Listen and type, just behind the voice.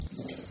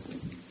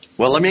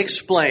Well, let me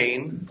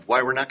explain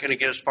why we're not going to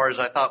get as far as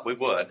I thought we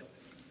would.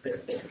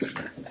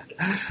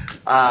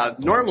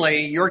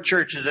 Normally, your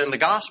church is in the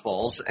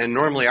Gospels, and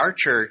normally our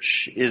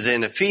church is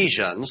in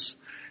Ephesians.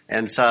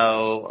 And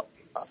so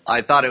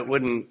I thought it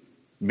wouldn't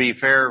be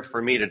fair for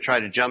me to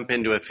try to jump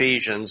into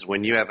Ephesians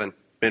when you haven't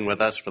been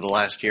with us for the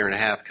last year and a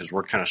half because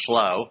we're kind of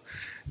slow.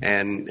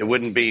 And it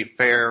wouldn't be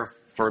fair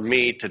for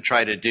me to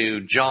try to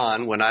do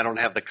John when I don't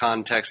have the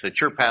context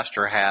that your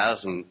pastor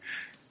has, and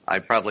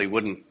I'd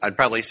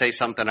probably say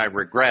something I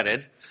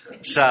regretted.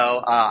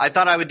 So I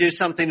thought I would do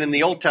something in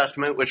the Old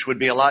Testament which would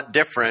be a lot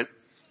different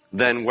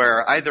than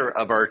where either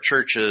of our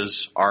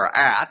churches are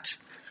at.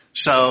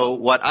 So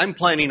what I'm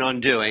planning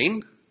on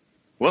doing,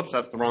 whoops,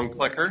 that's the wrong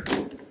clicker.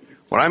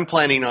 What I'm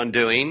planning on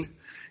doing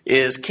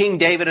is King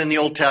David in the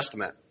Old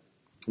Testament.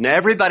 Now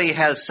everybody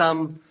has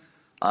some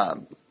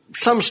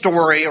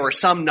story or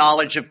some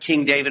knowledge of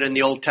King David in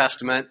the Old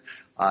Testament.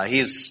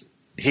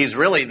 He's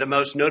really the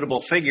most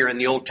notable figure in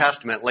the Old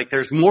Testament. Like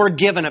there's more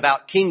given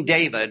about King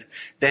David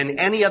than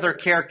any other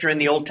character in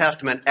the Old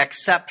Testament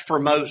except for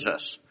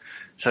Moses.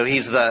 So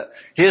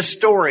his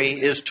story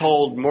is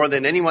told more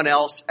than anyone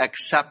else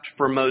except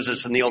for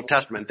Moses in the Old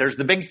Testament. There's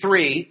the big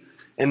three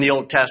in the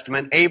Old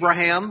Testament: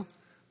 Abraham,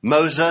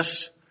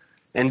 Moses,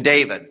 and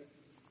David.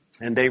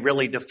 And they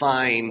really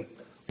define,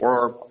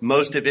 or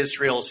most of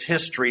Israel's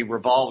history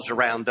revolves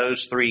around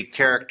those three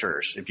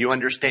characters. If you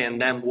understand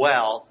them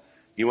well,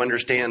 you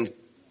understand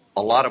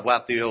a lot of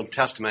what the Old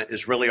Testament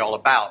is really all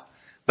about.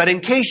 But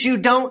in case you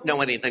don't know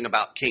anything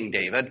about King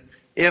David,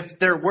 if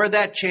there were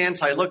that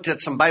chance, I looked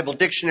at some Bible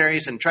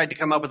dictionaries and tried to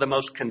come up with the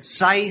most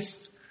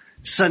concise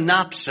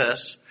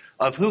synopsis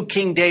of who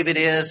King David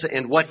is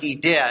and what he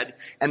did.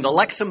 And the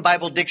Lexham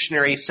Bible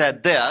Dictionary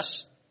said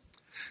this: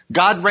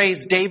 God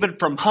raised David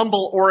from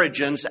humble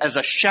origins as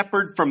a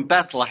shepherd from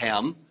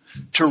Bethlehem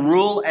to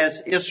rule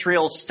as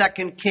Israel's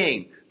second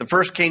king. The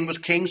first king was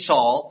King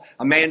Saul,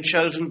 a man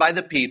chosen by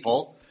the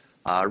people,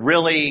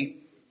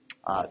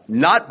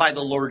 not by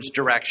the Lord's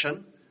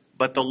direction,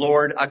 but the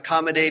Lord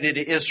accommodated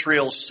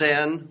Israel's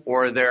sin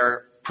or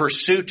their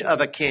pursuit of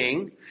a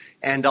king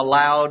and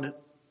allowed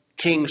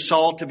King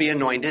Saul to be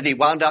anointed. He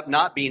wound up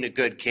not being a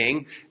good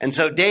king. And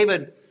so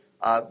David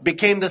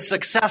became the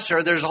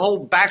successor. There's a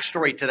whole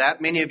backstory to that.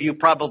 Many of you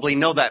probably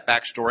know that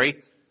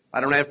backstory.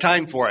 I don't have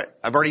time for it.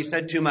 I've already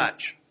said too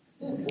much.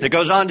 It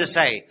goes on to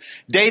say,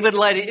 David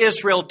led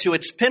Israel to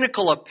its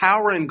pinnacle of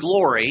power and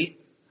glory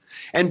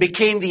and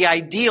became the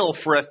ideal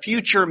for a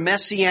future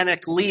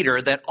messianic leader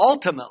that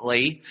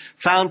ultimately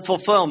found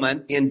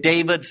fulfillment in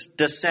David's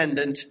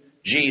descendant,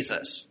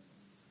 Jesus.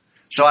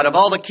 So out of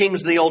all the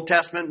kings in the Old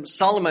Testament,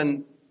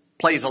 Solomon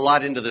plays a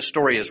lot into the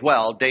story as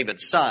well,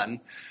 David's son,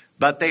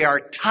 but they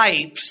are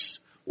types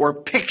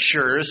or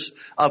pictures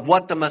of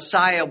what the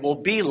Messiah will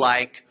be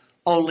like,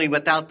 only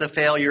without the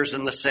failures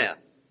and the sin.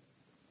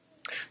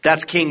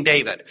 That's King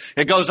David.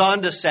 It goes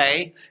on to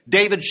say,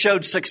 David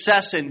showed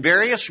success in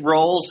various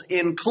roles,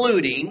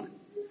 including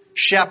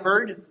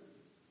shepherd,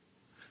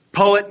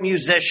 poet,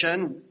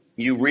 musician.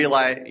 You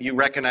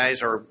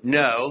recognize or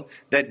know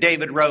that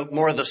David wrote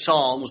more of the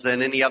Psalms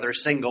than any other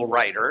single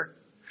writer.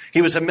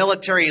 He was a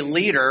military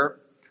leader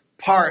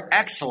par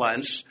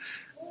excellence.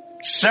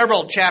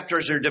 Several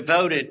chapters are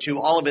devoted to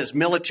all of his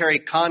military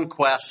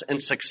conquests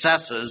and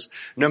successes,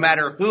 no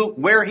matter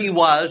where he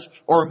was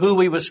or who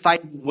he was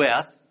fighting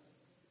with.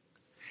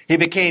 He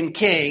became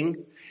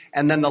king,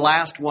 and then the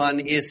last one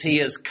is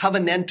he is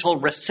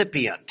covenantal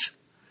recipient,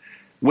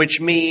 which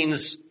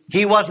means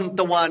he wasn't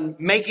the one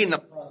making the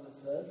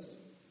promises.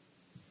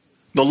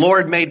 The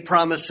Lord made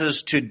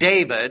promises to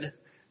David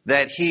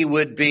that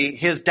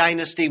his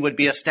dynasty would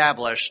be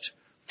established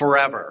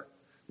forever,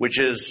 which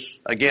is,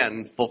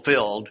 again,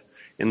 fulfilled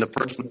in the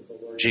person of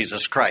the Lord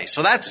Jesus Christ.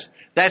 So that's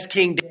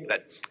King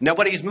David. Now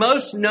what he's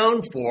most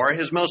known for,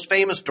 his most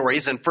famous story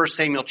is in 1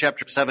 Samuel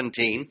chapter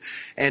 17,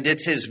 and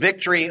it's his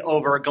victory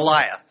over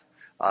Goliath,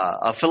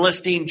 a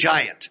Philistine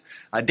giant.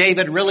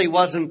 David really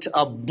wasn't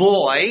a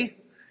boy.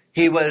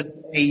 He was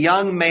a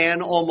young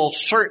man,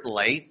 almost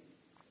certainly.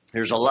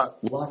 There's a lot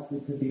that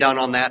could be done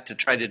on that to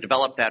try to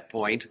develop that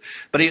point.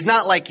 But he's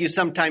not like you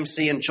sometimes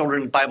see in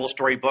children's Bible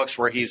story books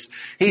where he's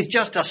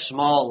just a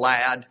small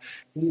lad.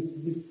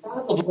 He's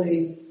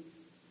probably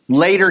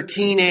later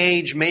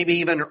teenage, maybe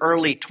even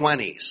early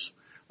 20s.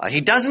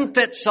 He doesn't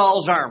fit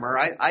Saul's armor.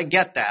 I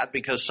get that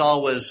because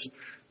Saul was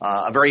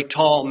a very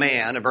tall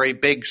man, a very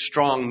big,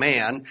 strong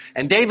man.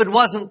 And David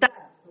wasn't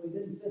that, so he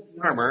didn't fit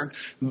the armor.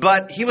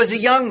 But he was a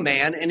young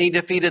man, and he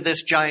defeated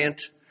this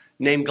giant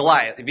named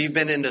Goliath. If you've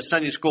been into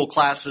Sunday school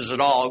classes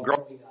at all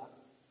growing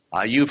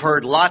up, you've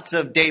heard lots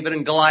of David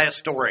and Goliath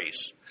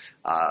stories.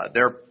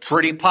 They're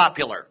pretty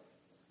popular.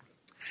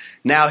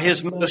 Now,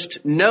 his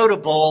most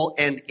notable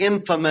and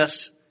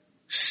infamous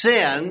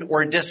sin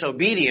or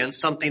disobedience,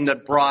 something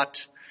that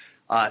brought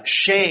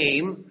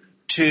shame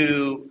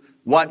to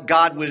what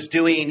God was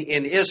doing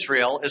in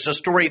Israel, is a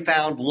story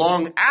found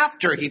long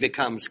after he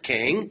becomes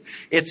king.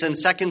 It's in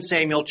 2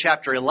 Samuel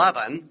chapter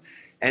 11,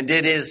 and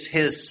it is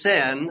his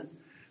sin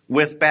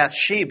with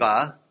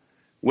Bathsheba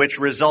which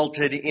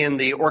resulted in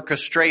the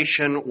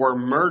orchestration or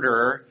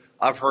murder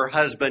of her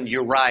husband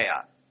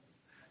Uriah.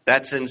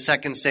 That's in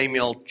 2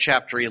 Samuel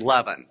chapter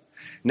 11.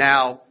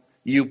 Now,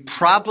 you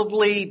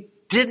probably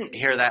didn't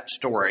hear that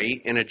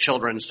story in a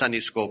children's Sunday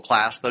school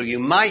class, though you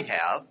might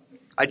have.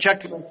 I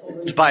checked my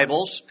children's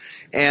Bibles,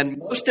 and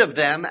most of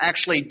them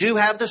actually do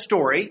have the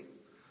story.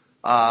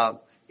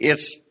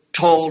 It's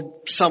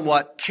told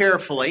somewhat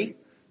carefully,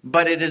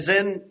 but it is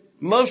in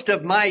most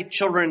of my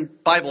children's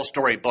Bible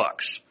story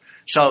books.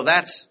 So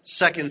that's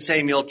 2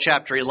 Samuel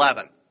chapter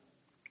 11.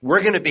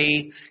 We're going to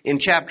be in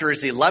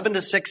chapters 11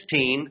 to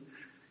 16.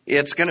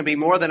 It's going to be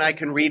more than I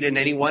can read in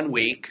any one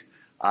week.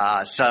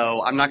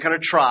 So I'm not going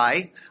to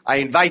try. I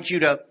invite you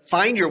to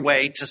find your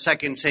way to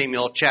 2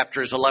 Samuel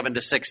chapters 11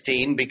 to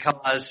 16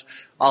 because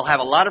I'll have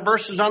a lot of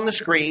verses on the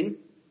screen,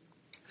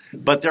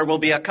 but there will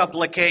be a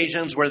couple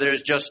occasions where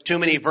there's just too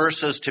many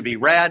verses to be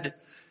read,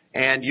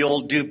 and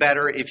you'll do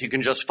better if you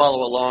can just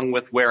follow along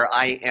with where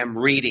I am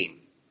reading.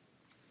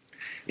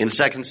 In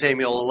 2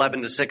 Samuel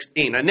 11 to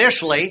 16.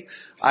 Initially,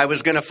 I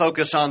was going to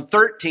focus on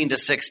 13 to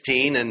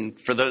 16, and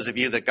for those of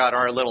you that got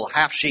our little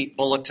half-sheet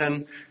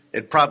bulletin,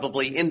 it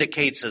probably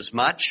indicates as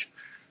much.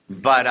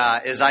 But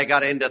as I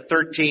got into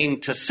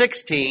 13 to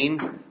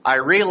 16, I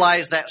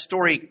realized that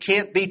story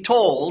can't be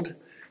told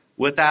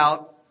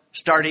without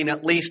starting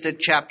at least at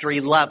chapter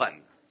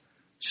 11.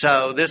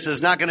 So this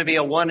is not going to be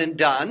a one and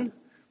done.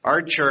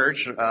 Our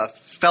church,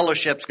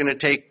 fellowship's going to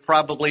take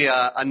probably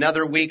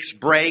another week's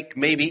break,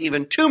 maybe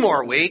even 2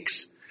 more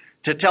weeks,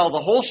 to tell the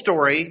whole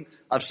story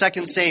of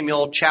 2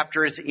 Samuel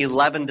chapters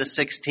 11 to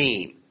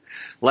 16.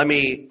 Let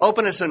me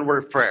open us in a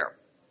word of prayer.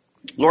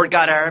 Lord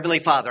God, our Heavenly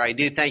Father, I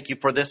do thank you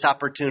for this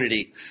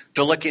opportunity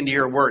to look into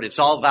your word. It's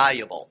all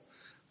valuable.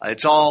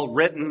 It's all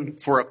written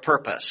for a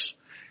purpose.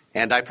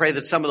 And I pray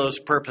that some of those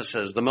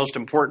purposes, the most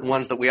important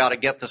ones that we ought to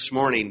get this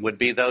morning, would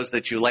be those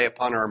that you lay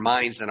upon our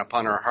minds and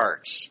upon our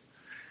hearts.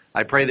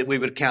 I pray that we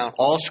would count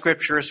all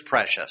Scripture as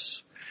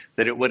precious,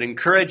 that it would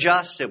encourage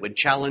us, it would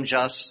challenge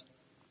us,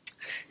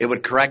 it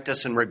would correct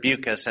us and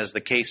rebuke us as the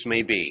case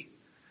may be.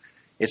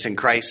 It's in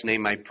Christ's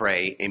name I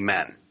pray.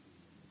 Amen.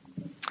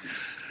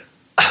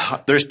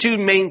 There's 2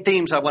 main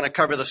themes I want to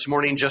cover this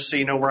morning, just so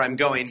you know where I'm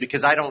going,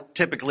 because I don't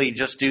typically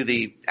just do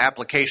the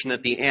application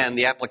at the end.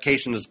 The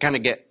application is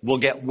will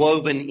get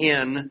woven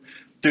in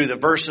through the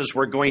verses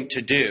we're going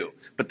to do.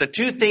 But the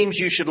 2 themes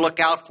you should look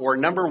out for,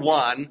 number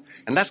 1,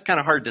 and that's kind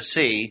of hard to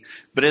see,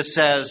 but it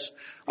says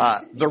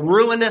the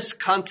ruinous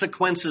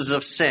consequences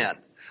of sin.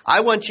 I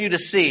want you to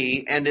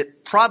see, and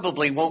it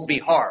probably won't be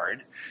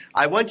hard,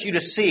 I want you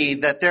to see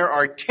that there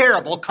are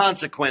terrible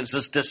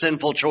consequences to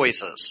sinful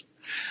choices.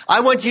 I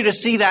want you to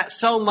see that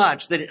so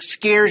much that it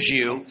scares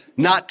you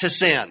not to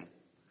sin.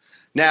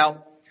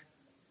 Now,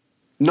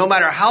 no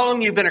matter how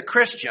long you've been a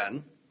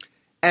Christian,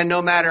 and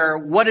no matter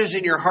what is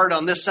in your heart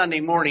on this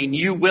Sunday morning,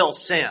 you will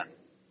sin.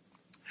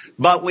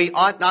 But we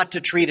ought not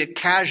to treat it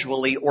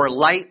casually or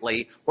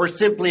lightly or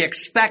simply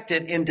expect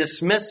it and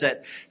dismiss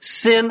it.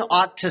 Sin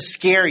ought to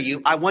scare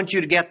you. I want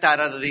you to get that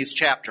out of these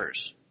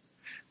chapters.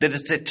 That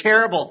it's a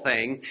terrible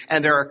thing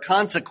and there are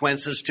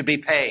consequences to be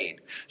paid.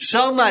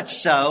 So much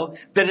so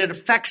that it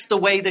affects the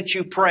way that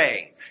you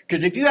pray.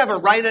 Because if you have a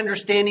right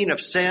understanding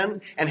of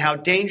sin and how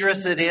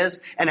dangerous it is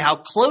and how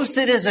close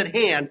it is at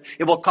hand,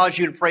 it will cause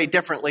you to pray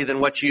differently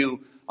than what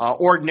you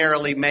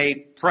ordinarily may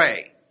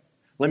pray.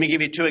 Let me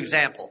give you 2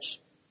 examples.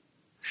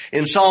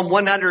 In Psalm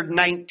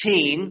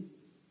 119,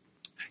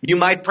 you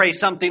might pray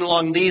something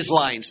along these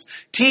lines.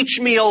 Teach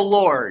me, O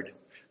Lord,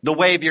 the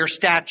way of your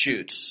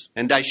statutes,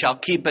 and I shall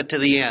keep it to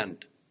the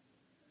end.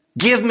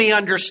 Give me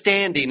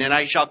understanding, and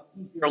I shall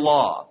keep your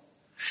law.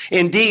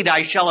 Indeed,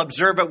 I shall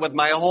observe it with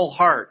my whole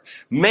heart.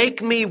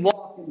 Make me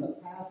walk in the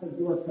path of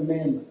your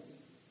commandments,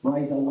 for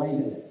I delight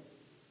in it.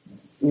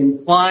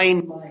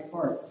 Incline my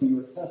heart to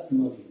your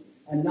testimony,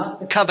 and not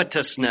to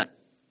covetousness.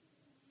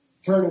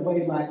 Turn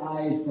away my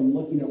eyes from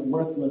looking at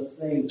worthless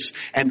things,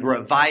 and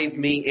revive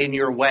me in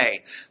your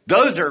way.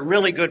 Those are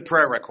really good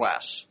prayer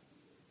requests.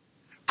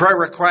 Prayer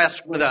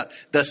requests where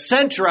the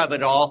center of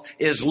it all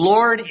is,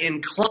 Lord,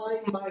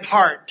 incline my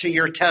heart to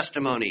your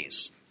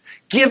testimonies.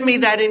 Give me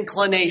that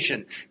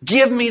inclination.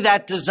 Give me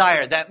that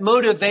desire, that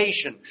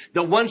motivation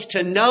that wants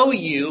to know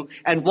you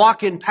and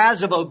walk in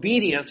passive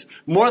obedience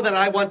more than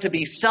I want to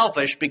be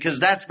selfish, because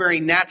that's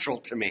very natural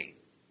to me.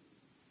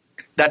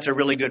 That's a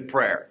really good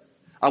prayer.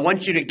 I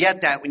want you to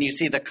get that when you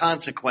see the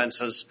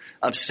consequences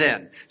of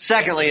sin.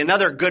 Secondly,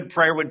 another good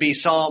prayer would be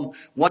Psalm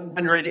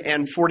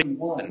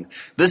 141.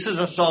 This is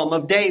a psalm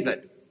of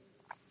David.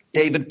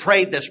 David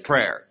prayed this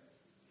prayer.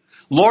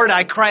 Lord,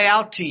 I cry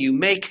out to you.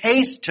 Make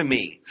haste to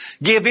me.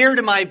 Give ear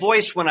to my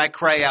voice when I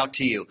cry out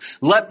to you.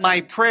 Let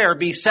my prayer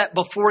be set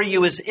before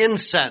you as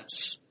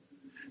incense,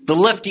 the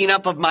lifting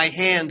up of my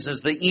hands as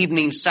the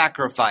evening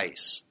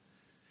sacrifice.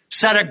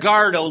 Set a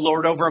guard, O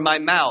Lord, over my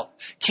mouth.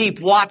 Keep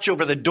watch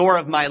over the door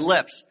of my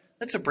lips.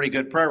 That's a pretty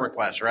good prayer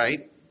request,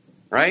 right?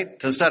 Right?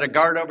 To set a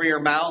guard over your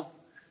mouth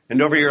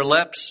and over your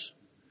lips.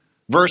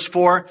 Verse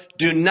 4,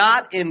 do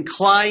not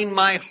incline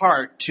my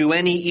heart to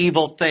any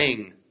evil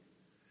thing,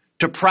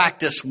 to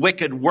practice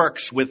wicked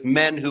works with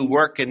men who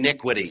work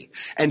iniquity,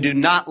 and do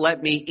not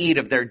let me eat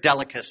of their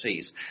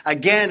delicacies.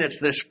 Again, it's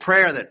this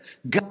prayer that,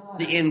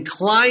 God,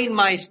 incline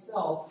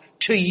myself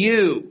to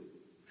you,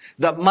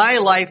 that my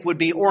life would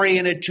be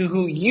oriented to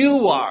who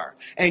you are,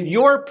 and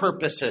your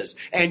purposes,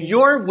 and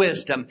your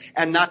wisdom,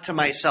 and not to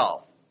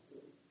myself.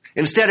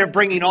 Instead of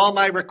bringing all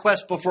my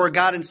requests before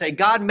God and say,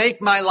 God,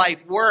 make my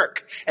life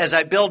work as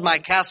I build my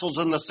castles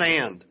in the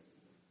sand.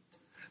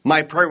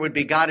 My prayer would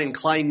be, God,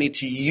 incline me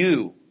to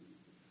you,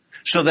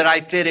 so that I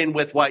fit in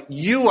with what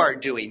you are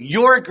doing,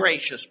 your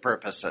gracious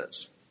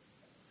purposes.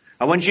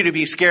 I want you to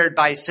be scared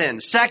by sin.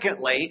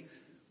 Secondly,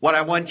 what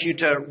I want you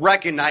to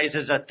recognize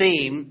as a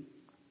theme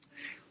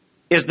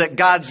is that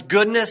God's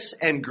goodness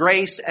and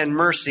grace and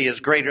mercy is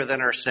greater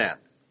than our sin.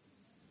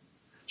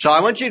 So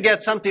I want you to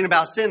get something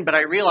about sin, but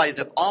I realize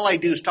if all I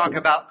do is talk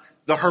about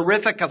the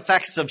horrific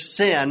effects of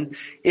sin,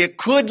 it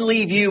could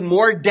leave you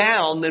more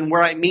down than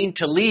where I mean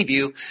to leave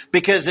you,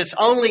 because it's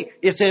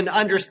in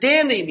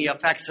understanding the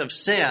effects of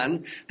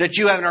sin that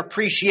you have an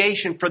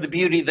appreciation for the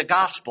beauty of the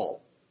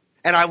gospel.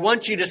 And I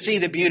want you to see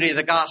the beauty of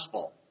the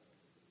gospel.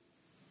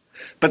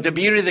 But the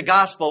beauty of the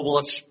gospel will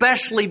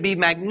especially be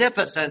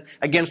magnificent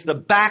against the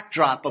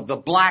backdrop of the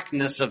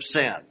blackness of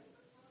sin.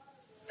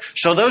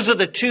 So those are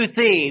the two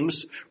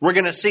themes we're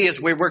going to see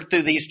as we work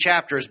through these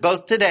chapters,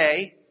 both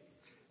today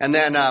and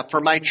then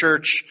for my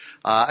church,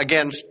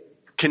 again,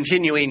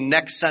 continuing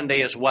next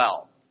Sunday as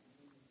well.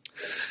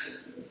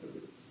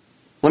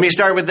 Let me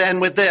start with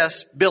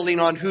this, building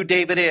on who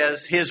David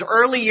is. His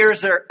early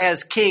years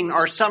as king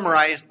are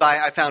summarized by,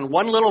 I found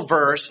one little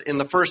verse in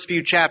the first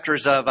few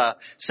chapters of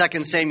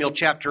 2 Samuel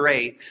chapter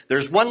 8.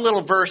 There's one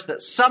little verse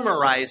that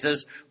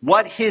summarizes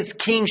what his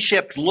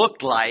kingship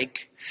looked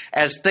like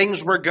as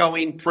things were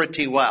going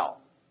pretty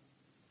well.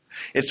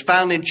 It's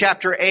found in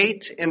chapter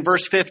 8 in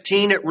verse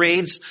 15. It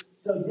reads,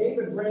 So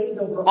David reigned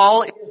over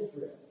all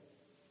Israel,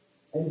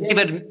 and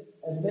David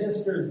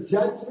administered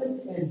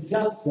judgment and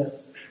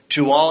justice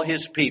to all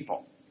his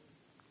people.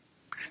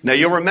 Now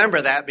you'll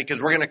remember that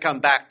because we're going to come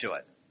back to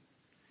it.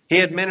 He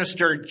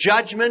administered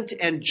judgment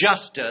and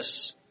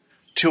justice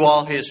to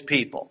all his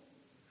people.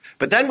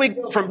 But then we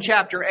go from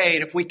chapter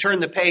 8, if we turn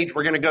the page,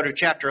 we're going to go to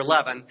chapter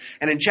 11.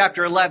 And in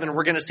chapter 11,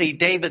 we're going to see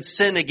David's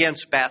sin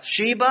against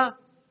Bathsheba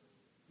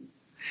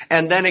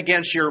and then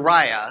against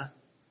Uriah.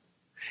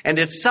 And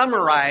it's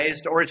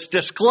summarized, or it's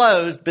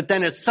disclosed, but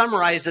then it's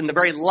summarized in the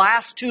very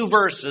last two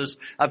verses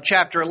of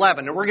chapter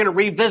 11. And we're going to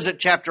revisit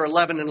chapter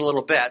 11 in a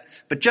little bit.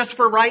 But just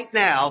for right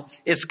now,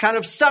 it's kind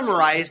of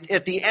summarized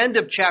at the end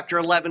of chapter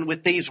 11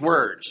 with these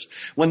words.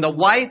 When the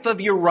wife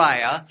of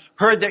Uriah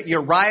heard that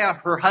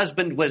Uriah, her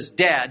husband, was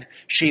dead,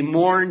 she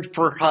mourned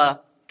for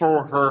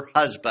her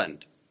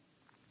husband.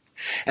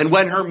 And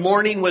when her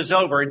mourning was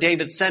over,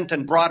 David sent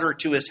and brought her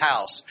to his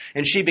house,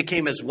 and she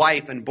became his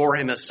wife and bore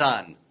him a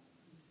son.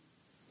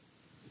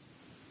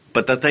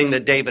 But the thing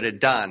that David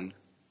had done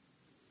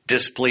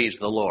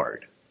displeased the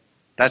Lord.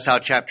 That's how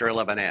chapter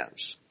 11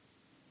 ends.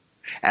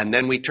 And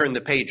then we turn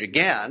the page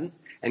again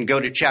and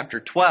go to chapter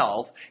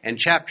 12. And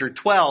chapter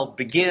 12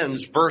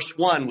 begins verse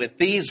 1 with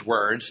these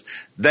words,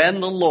 Then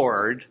the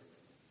Lord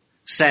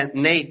sent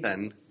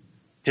Nathan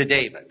to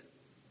David.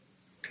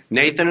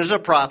 Nathan is a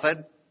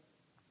prophet.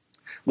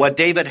 What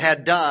David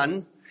had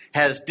done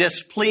has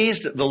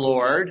displeased the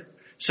Lord.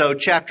 So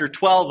chapter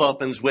 12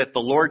 opens with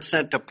the Lord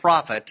sent a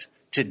prophet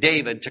to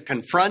David to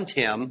confront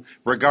him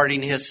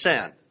regarding his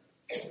sin.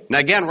 Now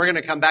again, we're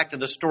going to come back to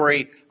the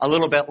story a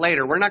little bit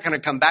later. We're not going to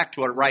come back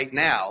to it right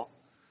now.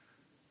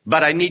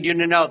 But I need you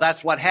to know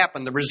that's what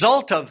happened. The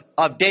result of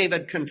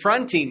David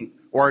confronting,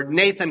 or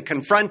Nathan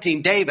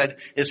confronting David,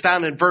 is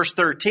found in verse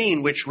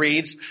 13, which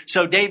reads,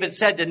 So David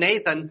said to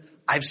Nathan,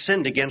 I've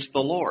sinned against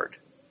the Lord.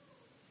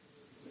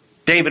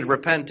 David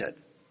repented.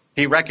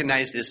 He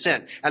recognized his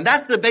sin. And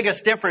that's the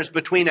biggest difference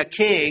between a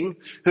king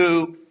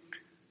who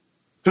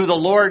the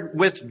Lord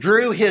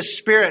withdrew his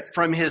spirit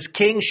from his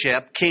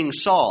kingship, King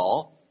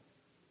Saul,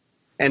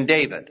 and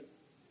David.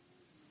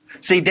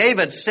 See,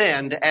 David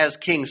sinned as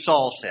King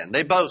Saul sinned.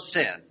 They both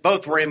sinned.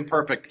 Both were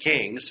imperfect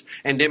kings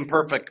and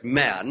imperfect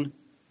men,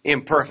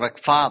 imperfect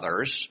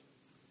fathers.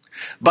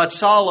 But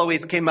Saul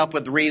always came up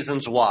with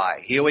reasons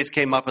why. He always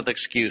came up with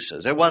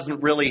excuses. It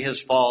wasn't really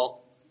his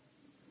fault.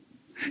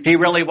 He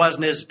really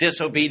wasn't as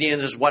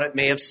disobedient as what it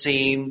may have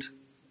seemed.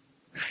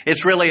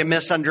 It's really a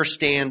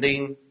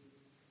misunderstanding.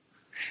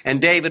 And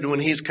David, when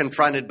he's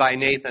confronted by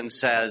Nathan,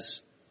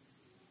 says,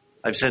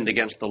 I've sinned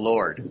against the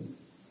Lord.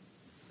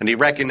 And he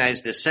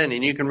recognized his sin.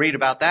 And you can read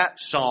about that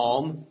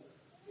psalm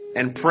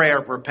and prayer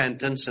of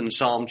repentance in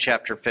Psalm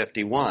chapter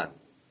 51.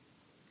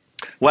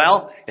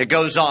 Well, it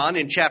goes on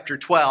in chapter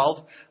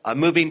 12.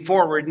 Moving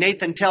forward,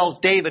 Nathan tells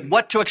David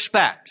what to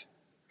expect.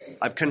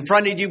 I've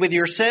confronted you with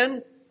your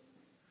sin.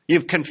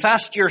 You've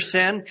confessed your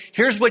sin.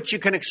 Here's what you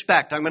can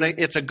expect.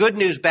 It's a good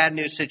news, bad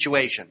news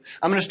situation.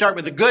 I'm going to start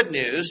with the good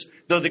news,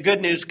 though the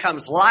good news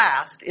comes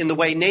last in the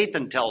way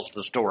Nathan tells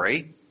the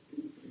story.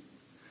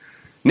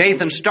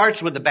 Nathan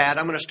starts with the bad.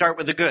 I'm going to start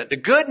with the good. The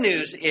good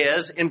news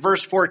is, in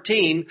verse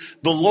 14,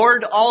 the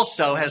Lord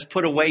also has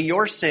put away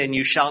your sin.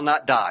 You shall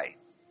not die.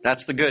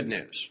 That's the good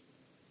news.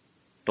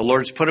 The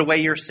Lord's put away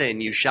your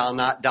sin. You shall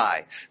not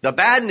die. The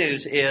bad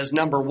news is,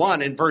 number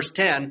 1, in verse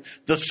 10,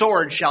 the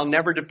sword shall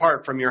never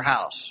depart from your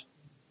house.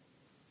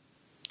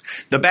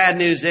 The bad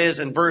news is,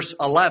 in verse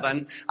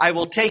 11, I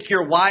will take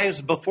your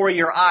wives before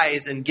your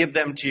eyes and give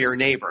them to your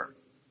neighbor.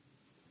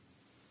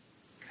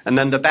 And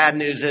then the bad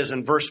news is,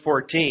 in verse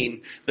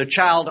 14, the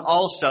child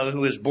also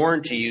who is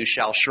born to you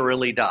shall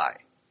surely die.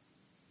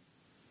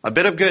 A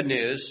bit of good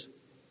news,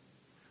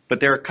 but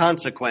there are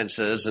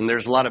consequences, and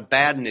there's a lot of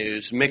bad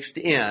news mixed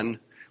in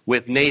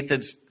with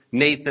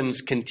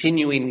Nathan's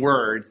continuing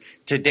word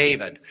to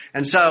David.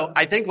 And so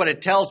I think what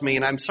it tells me,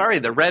 and I'm sorry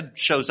the red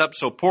shows up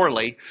so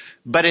poorly,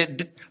 but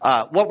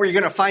what we're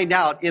going to find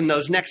out in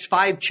those next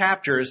 5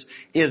 chapters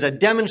is a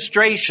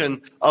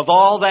demonstration of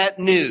all that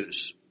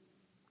news.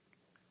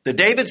 The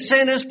David's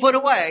sin is put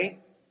away,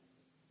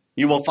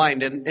 you will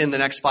find in the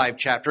next 5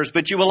 chapters,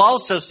 but you will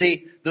also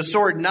see the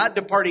sword not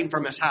departing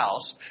from his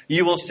house.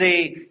 You will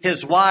see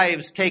his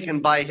wives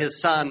taken by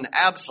his son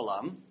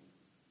Absalom,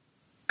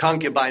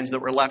 concubines that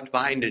were left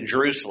behind in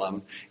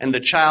Jerusalem, and the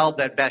child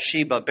that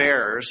Bathsheba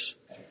bears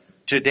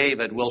to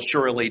David will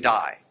surely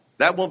die.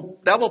 That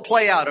will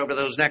play out over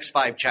those next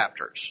 5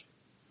 chapters.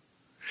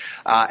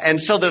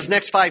 And so those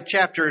next 5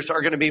 chapters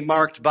are going to be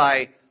marked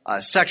by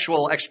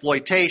sexual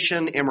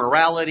exploitation,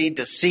 immorality,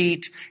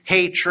 deceit,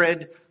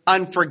 hatred,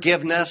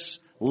 unforgiveness,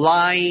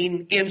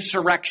 lying,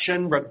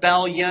 insurrection,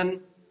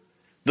 rebellion.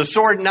 The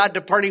sword not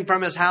departing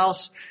from his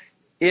house,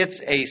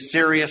 it's a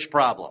serious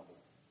problem.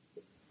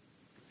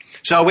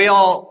 So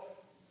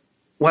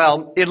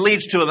it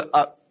leads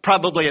to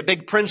probably a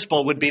big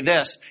principle would be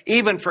this: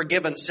 even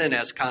forgiven sin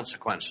has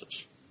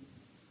consequences.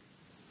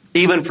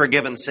 Even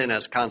forgiven sin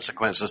has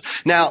consequences.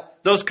 Now,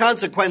 those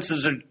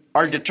consequences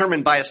are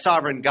determined by a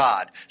sovereign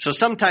God. So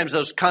sometimes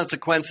those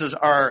consequences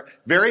are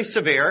very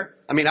severe.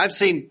 I mean, I've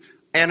seen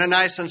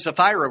Ananias and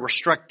Sapphira were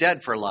struck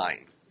dead for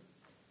lying.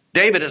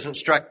 David isn't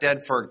struck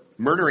dead for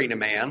murdering a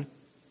man,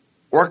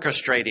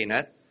 orchestrating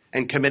it,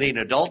 and committing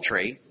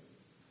adultery.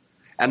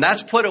 And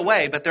that's put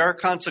away, but there are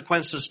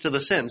consequences to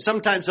the sin.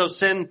 Sometimes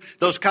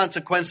those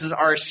consequences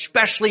are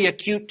especially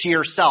acute to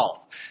yourself.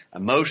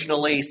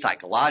 Emotionally,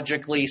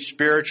 psychologically,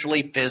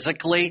 spiritually,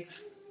 physically.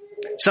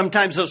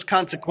 Sometimes those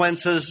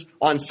consequences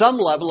on some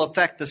level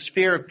affect the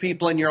sphere of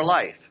people in your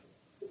life.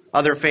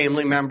 Other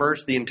family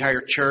members, the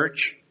entire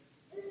church,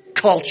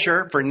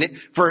 culture.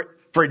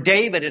 For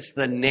David, it's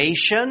the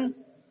nation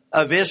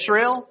of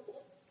Israel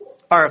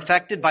are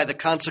affected by the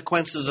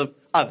consequences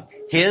of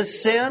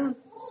his sin.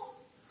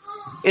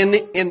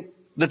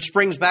 That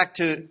springs back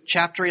to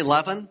chapter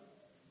 11.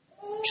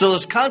 So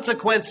those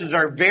consequences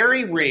are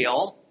very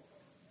real,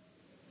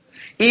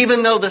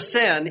 even though the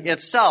sin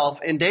itself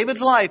in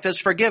David's life is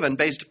forgiven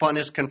based upon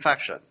his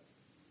confession.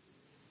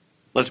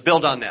 Let's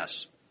build on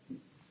this.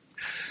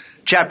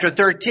 Chapter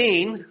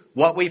 13,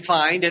 what we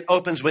find, it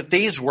opens with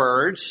these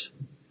words.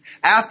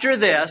 After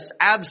this,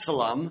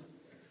 Absalom,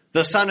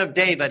 the son of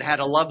David,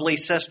 had a lovely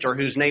sister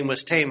whose name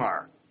was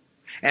Tamar.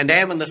 And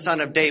Ammon, the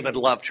son of David,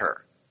 loved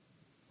her.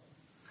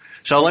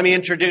 So let me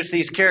introduce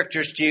these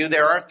characters to you.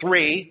 There are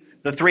 3.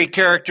 The 3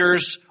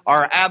 characters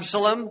are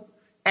Absalom,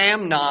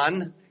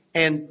 Amnon,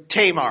 and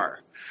Tamar.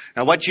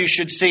 Now what you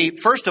should see,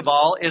 first of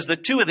all, is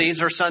that 2 of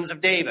these are sons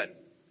of David.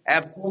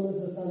 Absalom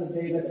is the son of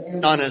David.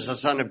 Amnon is the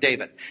son of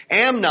David.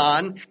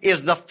 Amnon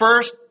is the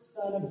first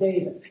son of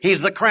David. He's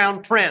the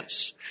crown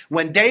prince.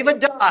 When David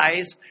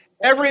dies,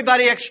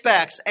 everybody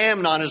expects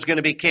Amnon is going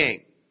to be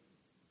king.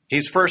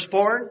 He's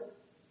firstborn.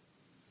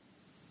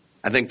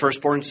 I think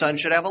firstborn son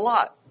should have a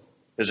lot,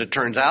 as it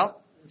turns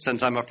out,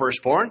 since I'm a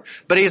firstborn.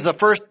 But he's the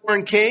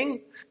firstborn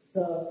king,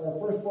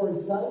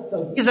 firstborn son,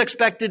 so he's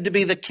expected to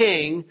be the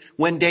king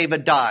when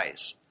David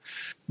dies.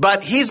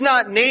 But he's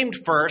not named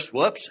first.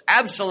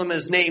 Absalom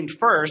is named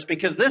first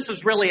because this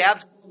is really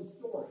Absalom's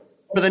story.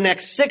 For the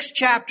next 6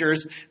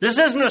 chapters, this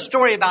isn't a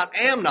story about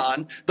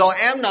Amnon, though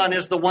Amnon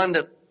is the one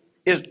that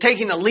is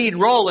taking a lead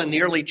role in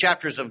the early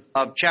chapters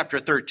of chapter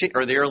 13,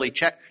 or the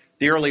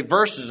early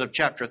verses of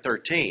chapter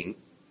 13.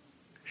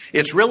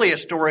 It's really a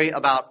story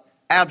about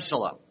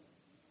Absalom.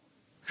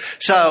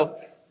 So,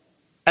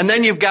 and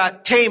then you've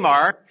got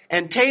Tamar,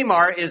 and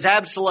Tamar is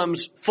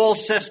Absalom's full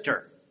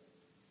sister.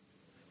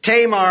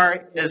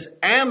 Tamar is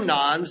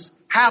Amnon's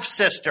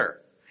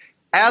half-sister.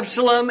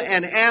 Absalom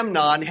and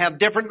Amnon have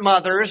different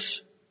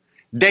mothers.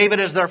 David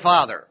is their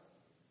father.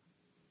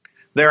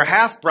 They're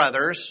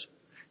half-brothers.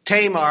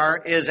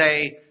 Tamar is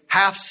a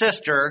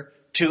half-sister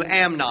to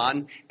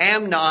Amnon.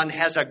 Amnon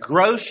has a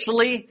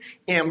grossly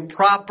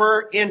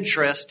improper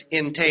interest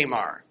in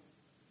Tamar.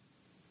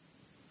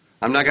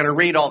 I'm not going to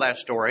read all that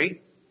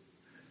story.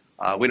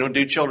 We don't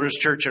do children's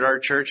church at our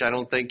church. I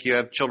don't think you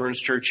have children's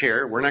church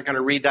here. We're not going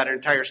to read that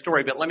entire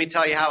story, but let me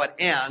tell you how it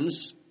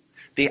ends.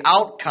 The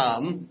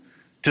outcome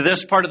to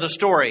this part of the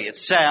story. It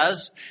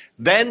says,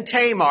 Then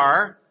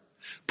Tamar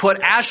put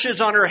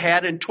ashes on her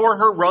head and tore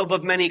her robe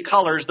of many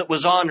colors that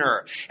was on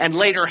her, and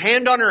laid her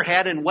hand on her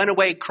head and went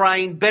away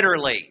crying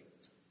bitterly.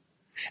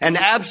 And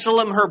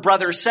Absalom, her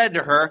brother, said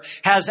to her,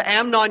 has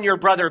Amnon your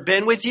brother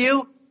been with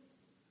you?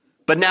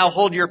 But now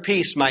hold your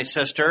peace, my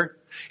sister.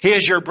 He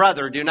is your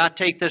brother. Do not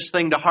take this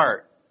thing to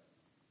heart.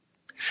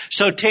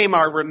 So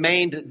Tamar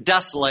remained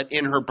desolate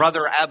in her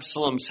brother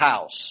Absalom's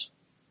house.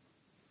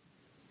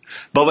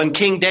 But when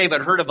King David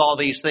heard of all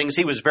these things,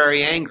 he was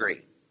very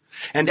angry.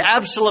 And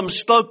Absalom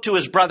spoke to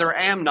his brother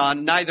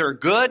Amnon, neither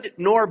good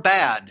nor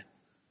bad.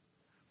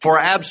 For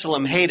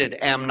Absalom hated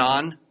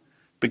Amnon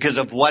because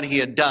of what he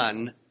had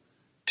done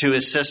to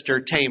his sister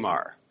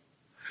Tamar.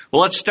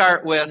 Well, let's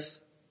start with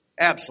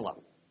Absalom.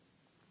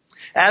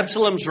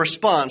 Absalom's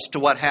response to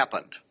what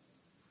happened.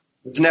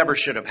 It never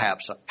should have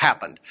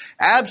happened.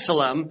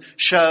 Absalom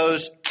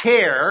shows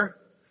care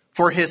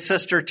for his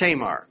sister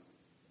Tamar.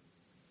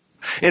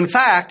 In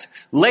fact,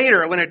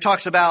 later when it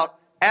talks about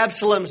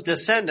Absalom's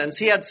descendants,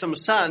 he had some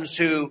sons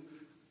who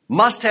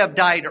must have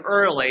died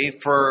early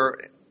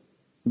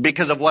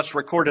because of what's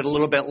recorded a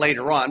little bit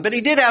later on. But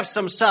he did have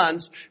some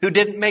sons who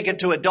didn't make it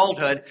to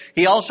adulthood.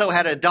 He also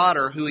had a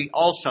daughter who he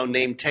also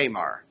named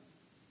Tamar,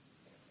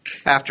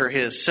 after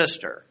his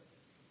sister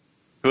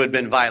who had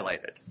been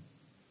violated.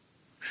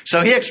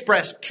 So he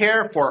expressed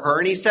care for her,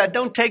 and he said,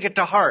 don't take it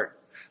to heart.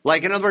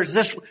 Like, in other words,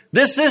 this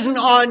isn't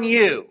on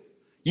you.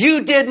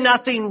 You did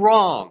nothing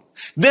wrong.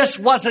 This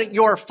wasn't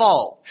your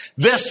fault.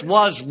 This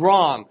was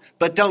wrong,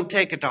 but don't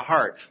take it to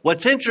heart.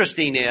 What's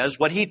interesting is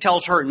what he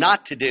tells her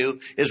not to do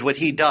is what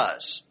he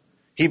does.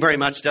 He very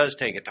much does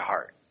take it to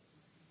heart.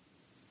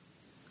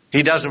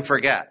 He doesn't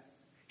forget.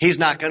 He's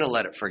not going to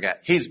let it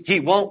forget. He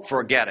won't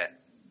forget it.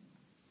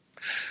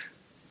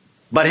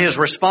 But his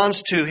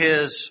response to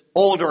his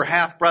older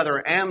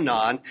half-brother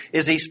Amnon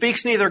is he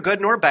speaks neither good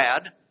nor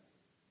bad.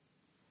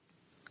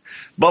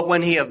 But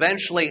when he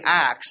eventually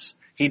acts,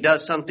 he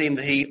does something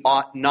that he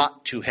ought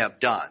not to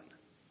have done.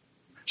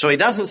 So he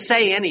doesn't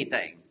say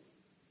anything.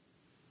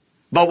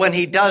 But when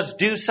he does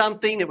do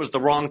something, it was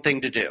the wrong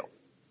thing to do.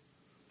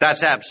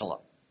 That's Absalom.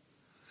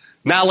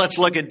 Now let's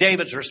look at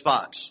David's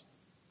response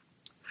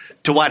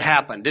to what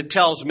happened. It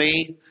tells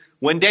me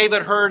when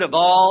David heard of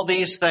all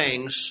these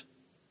things,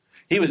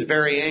 he was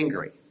very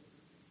angry.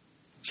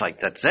 It's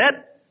like, that's it?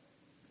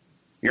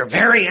 You're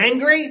very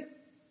angry?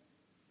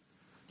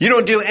 You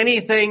don't do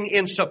anything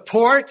in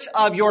support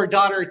of your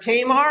daughter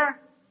Tamar?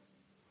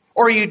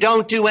 Or you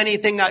don't do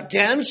anything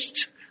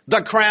against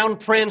the crown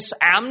prince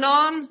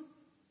Amnon?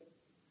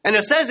 And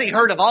it says he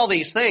heard of all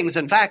these things.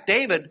 In fact,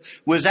 David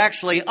was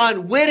actually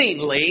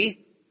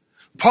unwittingly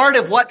part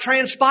of what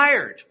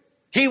transpired.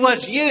 He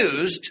was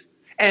used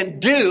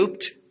and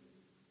duped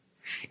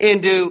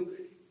into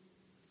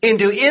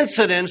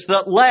incidents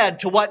that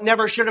led to what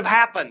never should have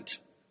happened.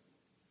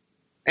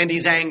 And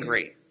he's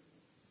angry.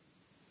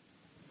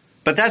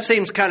 But that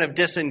seems kind of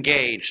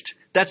disengaged.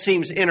 That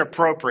seems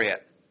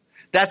inappropriate.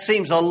 That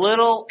seems a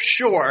little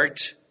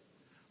short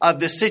of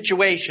the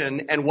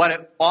situation and what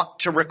it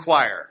ought to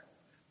require.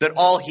 That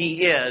all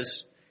he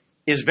is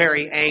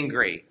very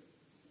angry.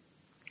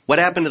 What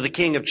happened to the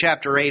king of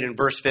chapter 8 and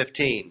verse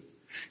 15?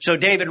 So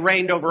David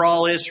reigned over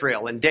all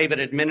Israel, and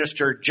David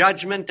administered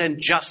judgment and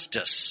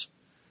justice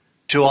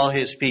to all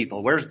his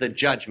people. Where's the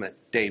judgment,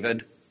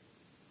 David?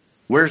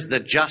 Where's the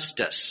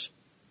justice?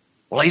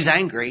 Well, he's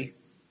angry,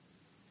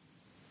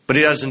 but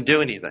he doesn't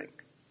do anything.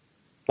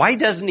 Why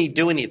doesn't he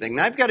do anything?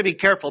 Now, I've got to be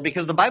careful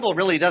because the Bible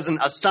really doesn't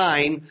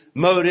assign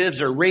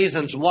motives or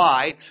reasons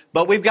why,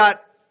 but we've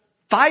got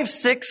 5,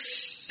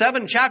 6,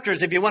 7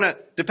 chapters, if you want to,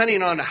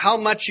 depending on how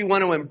much you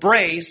want to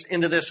embrace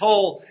into this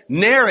whole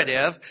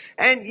narrative,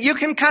 and you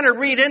can kind of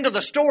read into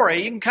the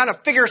story. You can kind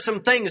of figure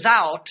some things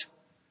out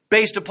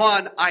based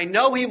upon, I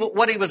know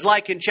what he was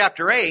like in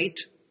chapter 8,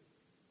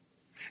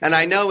 and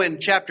I know in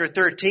chapter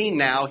 13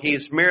 now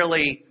he's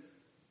merely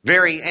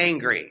very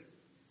angry.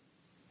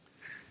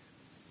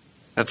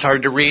 That's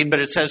hard to read, but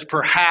it says,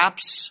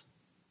 perhaps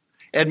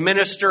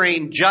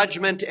administering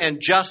judgment and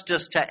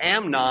justice to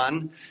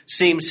Amnon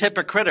seems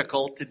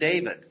hypocritical to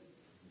David.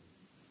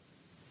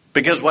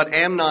 Because what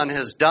Amnon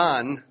has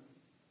done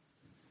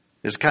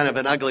is kind of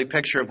an ugly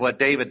picture of what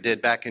David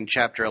did back in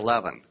chapter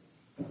 11.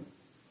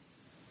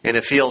 And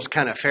it feels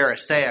kind of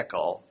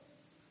pharisaical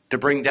to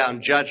bring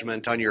down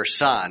judgment on your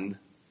son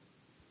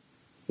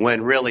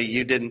when really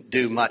you didn't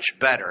do much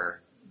better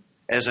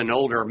as an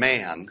older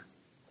man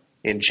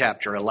in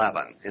chapter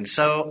 11. And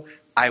so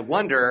I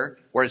wonder,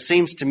 or it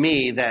seems to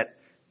me that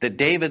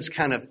David's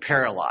kind of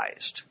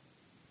paralyzed.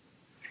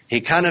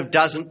 He kind of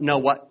doesn't know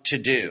what to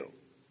do.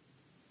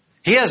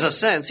 He has a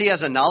sense, he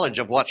has a knowledge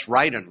of what's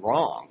right and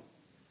wrong.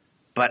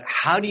 But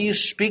how do you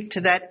speak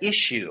to that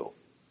issue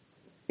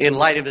in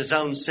light of his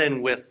own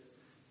sin with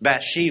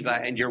Bathsheba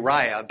and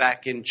Uriah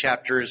back in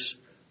chapters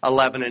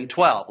 11 and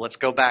 12? Let's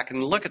go back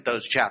and look at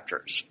those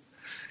chapters.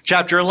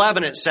 Chapter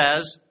 11, it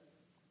says,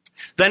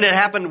 then it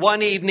happened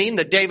one evening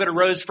that David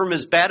arose from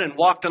his bed and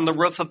walked on the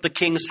roof of the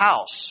king's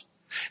house.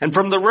 And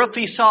from the roof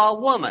he saw a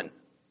woman.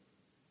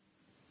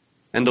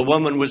 And the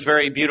woman was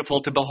very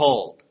beautiful to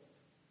behold.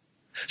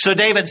 So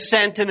David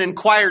sent and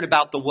inquired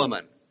about the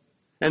woman.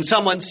 And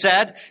someone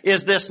said,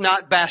 "Is this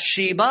not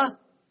Bathsheba?"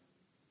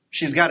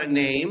 She's got a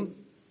name.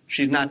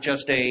 She's not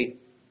just a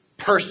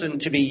person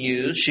to be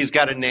used. She's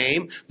got a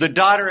name. The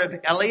daughter of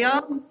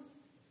Eliam,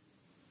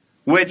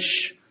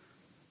 which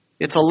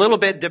it's a little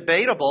bit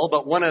debatable,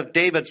 but one of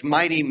David's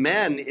mighty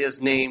men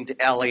is named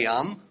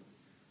Eliam.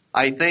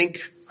 I think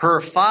her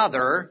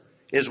father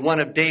is one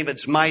of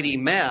David's mighty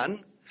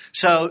men.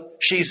 So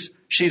she's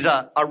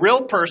a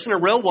real person, a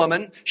real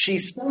woman.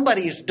 She's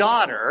somebody's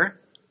daughter,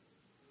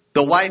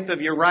 the wife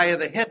of Uriah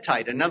the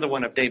Hittite, another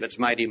one of David's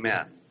mighty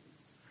men.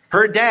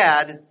 Her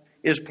dad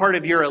is part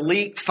of your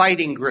elite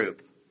fighting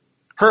group.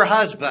 Her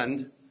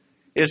husband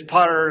is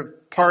part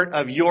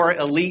of your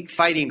elite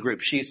fighting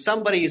group. She's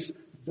somebody's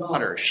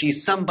daughter.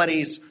 She's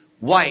somebody's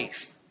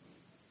wife.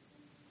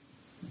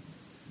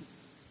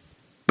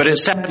 But it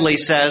sadly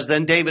says,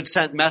 then David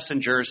sent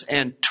messengers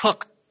and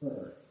took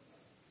her.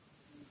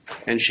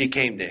 And she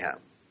came to him.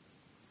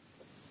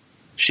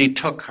 She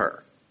took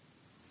her.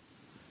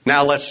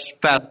 Now let's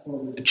fast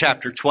forward to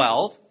chapter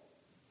 12.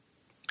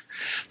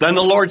 Then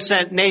the Lord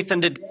sent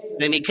Nathan to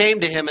David, and he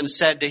came to him and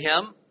said to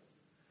him,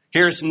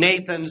 here's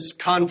Nathan's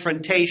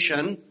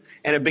confrontation,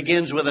 and it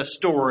begins with a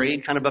story,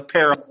 kind of a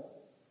parable.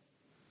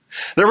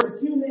 There were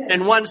two men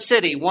in one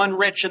city, one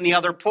rich and the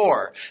other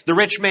poor. The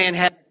rich man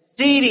had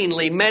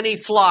exceedingly many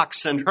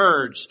flocks and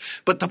herds,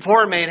 but the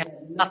poor man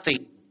had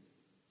nothing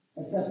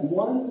except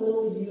one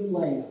little ewe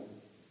lamb,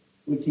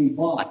 which he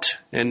bought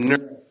and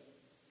nursed.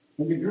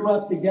 And it grew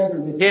up together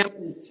with him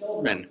and his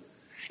children.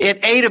 It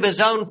ate of his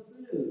own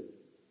food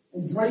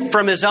and drank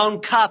from his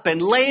own cup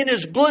and lay in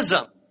his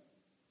bosom.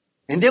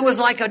 And it was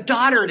like a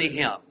daughter to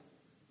him.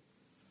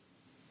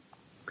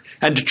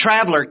 And a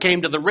traveler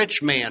came to the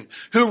rich man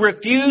who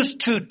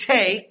refused to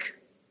take,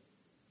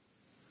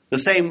 the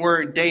same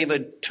word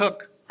David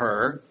took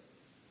her.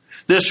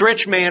 This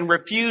rich man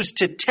refused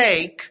to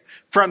take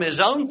from his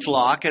own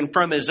flock and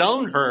from his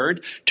own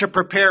herd to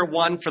prepare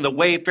one for the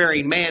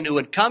wayfaring man who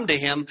had come to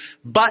him,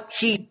 but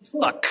he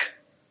took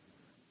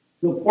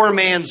the poor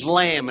man's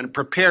lamb and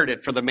prepared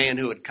it for the man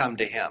who had come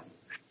to him.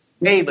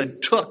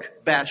 David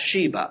took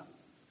Bathsheba.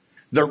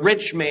 The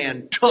rich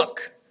man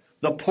took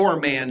the poor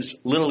man's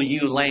little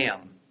ewe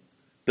lamb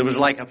that was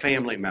like a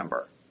family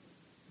member.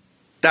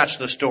 That's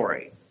the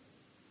story.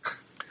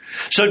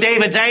 So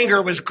David's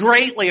anger was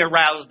greatly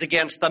aroused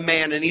against the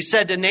man, and he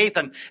said to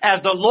Nathan,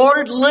 as the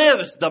Lord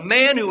lives, the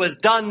man who has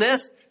done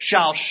this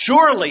shall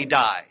surely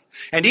die,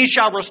 and he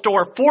shall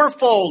restore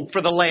fourfold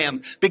for the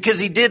lamb, because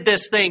he did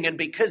this thing and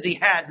because he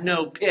had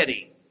no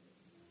pity.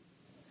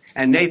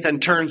 And Nathan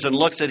turns and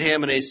looks at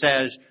him and he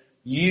says,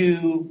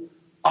 you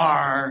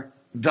are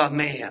the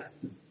man.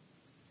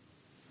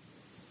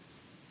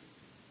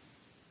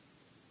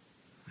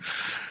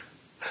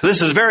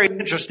 This is very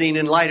interesting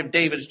in light of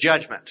David's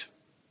judgment.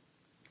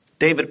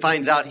 David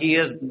finds out he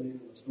is the man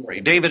of the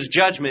story. David's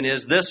judgment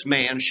is, this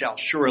man shall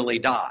surely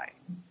die.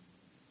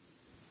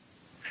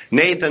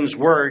 Nathan's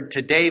word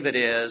to David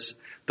is,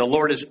 the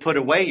Lord has put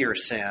away your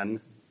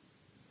sin.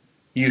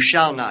 You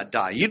shall not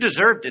die. You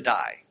deserve to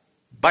die.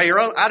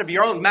 Out of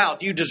your own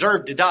mouth, you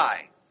deserve to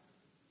die.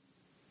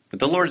 But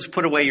the Lord has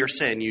put away your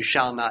sin. You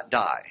shall not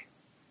die.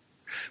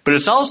 But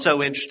it's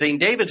also interesting,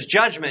 David's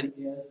judgment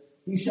is,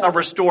 he shall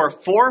restore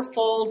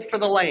fourfold for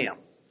the lamb.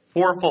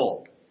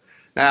 Fourfold.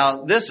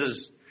 Now,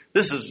 this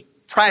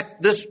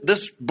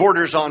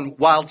borders on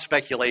wild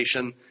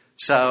speculation,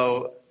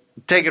 so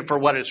take it for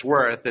what it's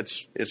worth.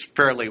 It's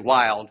fairly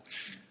wild.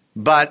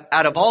 But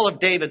out of all of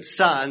David's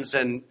sons,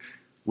 and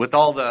with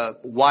all the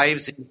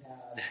wives he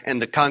had and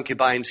the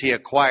concubines he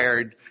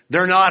acquired,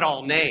 they're not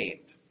all named.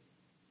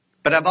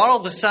 But of all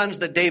the sons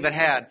that David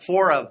had,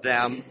 4 of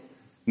them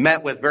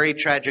met with very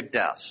tragic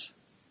deaths.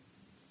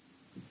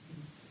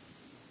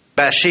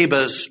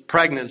 Bathsheba's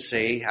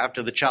pregnancy,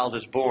 after the child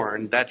is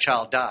born, that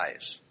child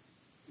dies.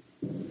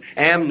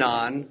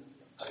 Amnon,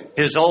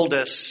 his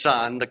oldest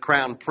son, the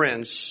crown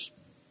prince,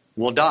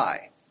 will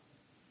die.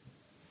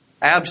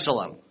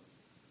 Absalom,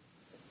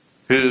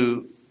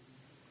 who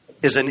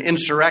is an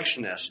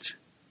insurrectionist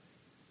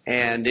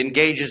and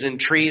engages in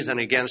treason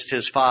against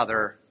his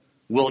father,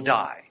 will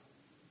die.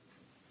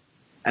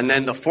 And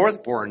then the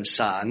 4th-born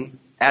son,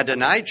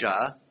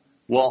 Adonijah,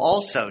 will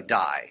also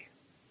die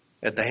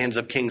at the hands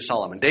of King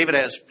Solomon. David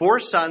has 4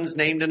 sons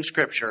named in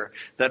Scripture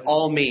that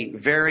all meet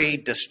very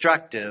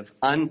destructive,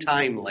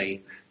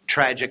 untimely,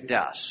 tragic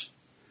deaths.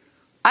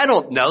 I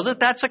don't know that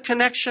that's a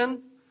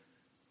connection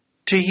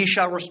to he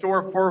shall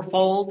restore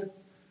fourfold,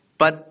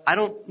 but I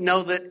don't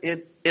know that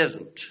it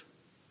isn't.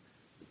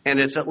 And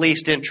it's at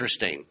least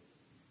interesting.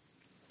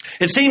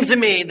 It seems to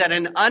me that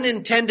an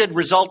unintended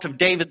result of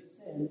David's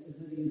sin is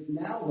that he is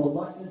now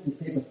reluctant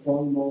to take a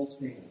strong moral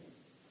stand.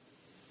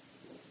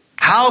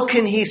 How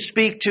can he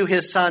speak to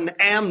his son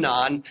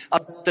Amnon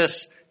about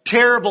this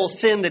terrible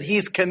sin that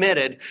he's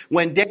committed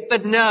when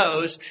David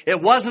knows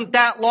it wasn't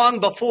that long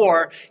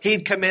before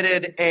he'd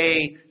committed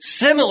a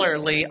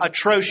similarly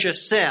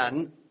atrocious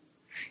sin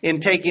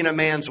in taking a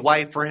man's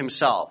wife for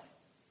himself?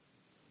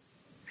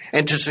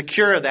 And to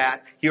secure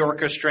that, he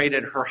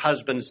orchestrated her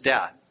husband's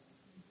death.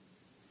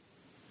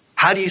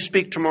 How do you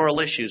speak to moral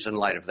issues in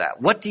light of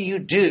that? What do you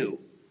do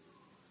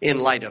in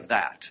light of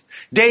that?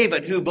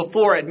 David, who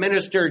before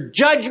administered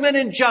judgment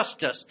and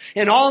justice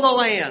in all the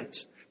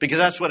lands, because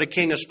that's what a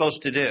king is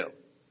supposed to do.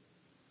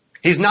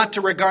 He's not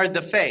to regard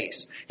the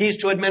face. He's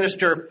to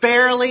administer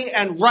fairly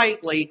and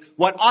rightly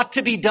what ought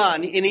to be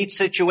done in each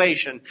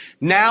situation.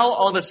 Now,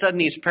 all of a sudden,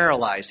 he's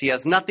paralyzed. He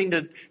has nothing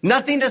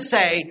to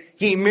say.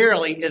 He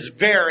merely is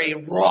very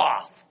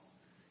wroth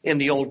in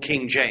the old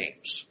King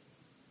James.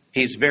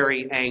 He's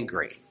very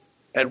angry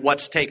at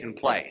what's taken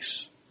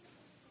place.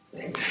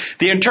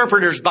 The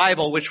Interpreter's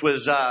Bible, which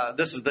was,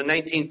 this is the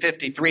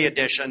 1953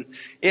 edition,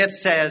 it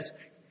says,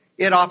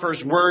 it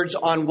offers words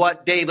on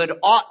what David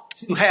ought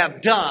to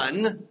have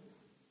done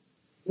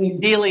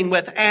in dealing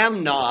with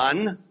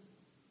Amnon,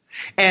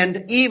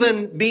 and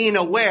even being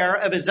aware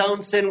of his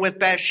own sin with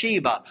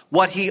Bathsheba,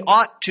 what he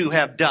ought to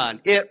have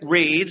done. It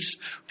reads,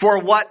 for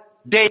what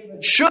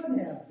David should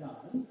have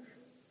done,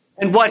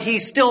 and what he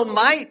still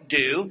might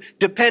do,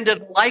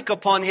 depended alike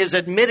upon his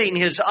admitting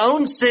his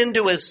own sin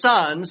to his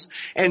sons,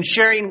 and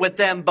sharing with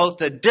them both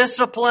the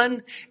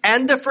discipline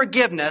and the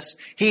forgiveness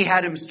he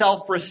had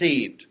himself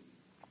received.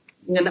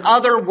 In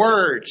other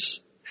words,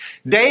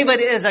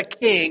 David is a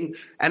king,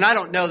 and I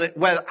don't know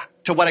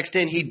to what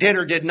extent he did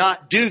or did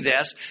not do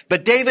this,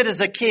 but David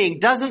is a king,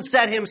 doesn't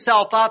set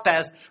himself up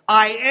as,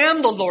 I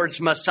am the Lord's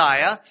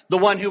Messiah, the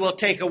one who will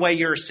take away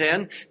your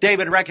sin.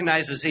 David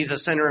recognizes he's a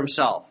sinner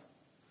himself.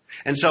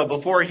 And so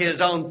before his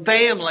own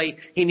family,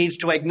 he needs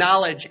to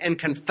acknowledge and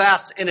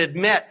confess and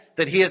admit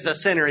that he is a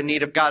sinner in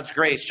need of God's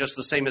grace, just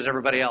the same as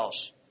everybody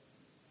else.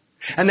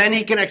 And then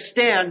he can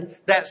extend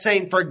that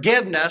same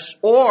forgiveness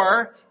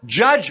or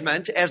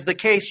judgment, as the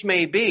case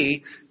may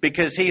be,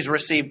 because he's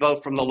received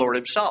both from the Lord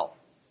himself.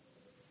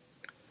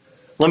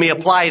 Let me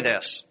apply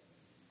this.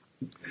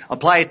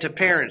 Apply it to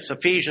parents.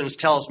 Ephesians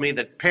tells me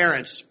that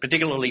parents,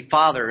 particularly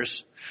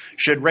fathers,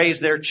 should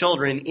raise their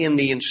children in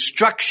the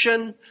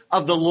instruction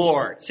of the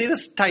Lord. See,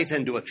 this ties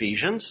into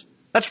Ephesians.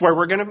 That's where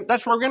we're going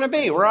to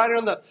be. We're right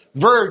on the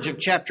verge of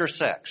chapter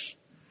 6.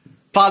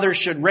 Fathers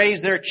should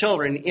raise their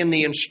children in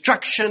the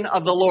instruction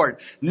of the Lord.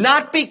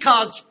 Not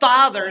because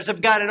fathers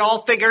have got it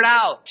all figured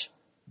out.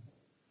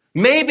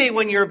 Maybe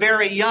when you're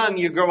very young,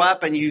 you grow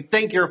up and you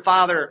think your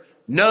father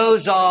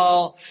knows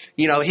all.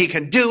 You know, he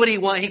can do what he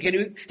wants. He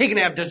can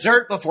have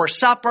dessert before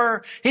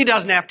supper. He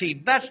doesn't have to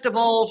eat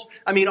vegetables.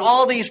 I mean,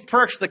 all these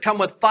perks that come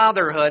with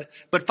fatherhood,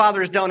 but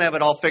fathers don't have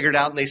it all figured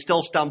out, and they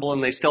still stumble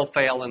and they still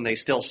fail and they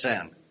still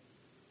sin.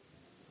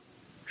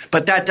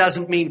 But that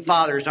doesn't mean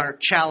fathers aren't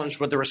challenged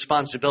with the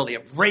responsibility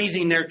of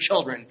raising their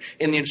children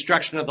in the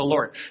instruction of the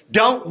Lord.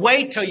 Don't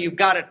wait till you've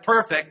got it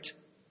perfect.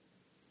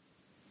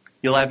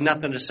 You'll have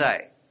nothing to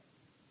say.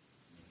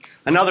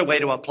 Another way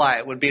to apply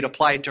it would be to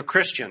apply it to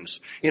Christians.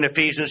 In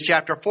Ephesians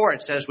chapter 4,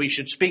 it says we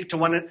should speak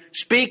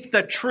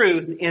the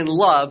truth in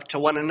love to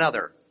one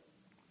another.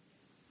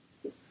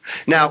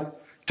 Now,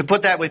 to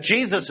put that with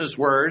Jesus'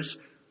 words,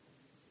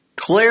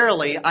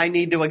 clearly I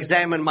need to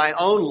examine my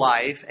own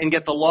life and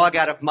get the log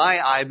out of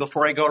my eye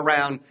before I go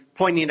around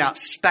pointing out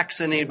specks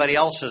in anybody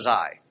else's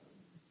eye.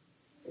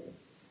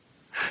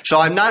 So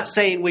I'm not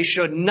saying we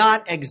should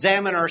not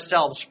examine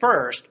ourselves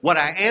first. What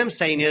I am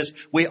saying is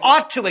we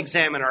ought to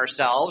examine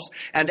ourselves,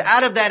 and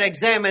out of that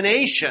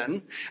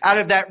examination, out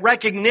of that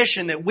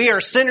recognition that we are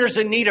sinners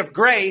in need of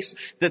grace,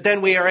 that then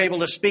we are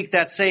able to speak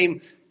that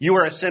same, you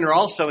are a sinner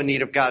also in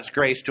need of God's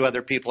grace, to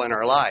other people in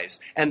our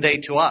lives, and they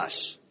to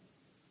us.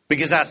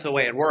 Because that's the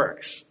way it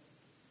works.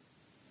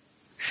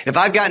 If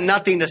I've got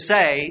nothing to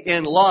say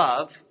in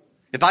love,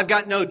 if I've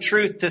got no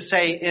truth to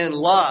say in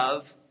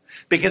love,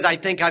 because I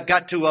think I've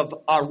got to have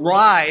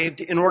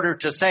arrived in order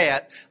to say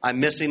it, I'm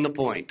missing the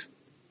point.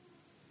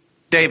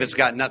 David's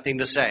got nothing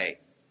to say.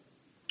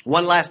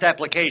 One last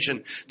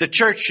application. The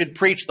church should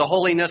preach the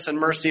holiness and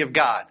mercy of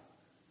God.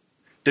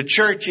 The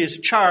church is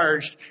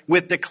charged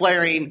with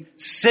declaring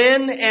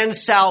sin and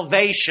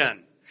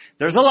salvation.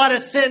 There's a lot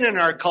of sin in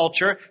our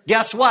culture.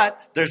 Guess what?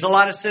 There's a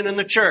lot of sin in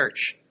the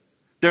church.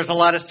 There's a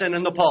lot of sin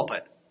in the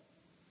pulpit.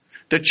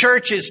 The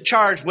church is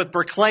charged with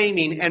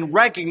proclaiming and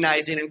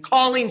recognizing and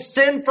calling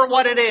sin for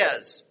what it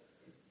is.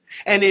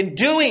 And in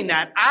doing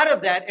that, out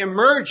of that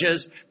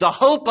emerges the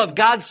hope of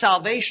God's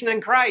salvation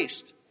in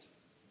Christ.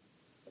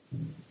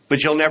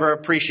 But you'll never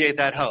appreciate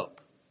that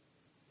hope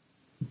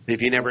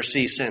if you never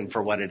see sin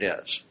for what it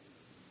is.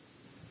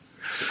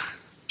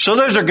 So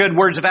those are good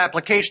words of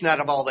application out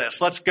of all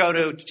this. Let's go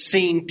to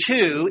scene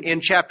 2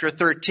 in chapter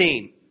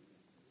 13.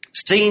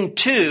 Scene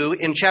 2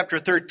 in chapter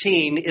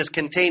 13 is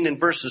contained in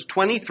verses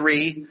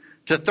 23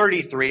 to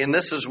 33, and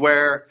this is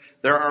where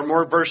there are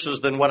more verses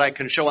than what I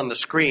can show on the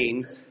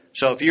screen.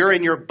 So if you're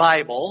in your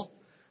Bible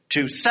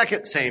to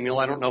 2 Samuel,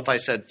 I don't know if I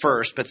said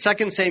first, but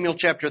 2 Samuel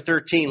chapter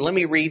 13, let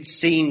me read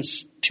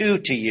scenes 2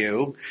 to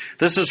you.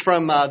 This is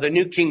from the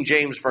New King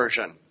James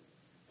Version.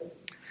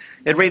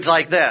 It reads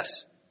like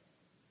this.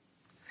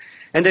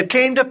 And it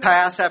came to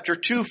pass after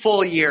 2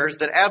 full years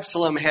that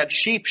Absalom had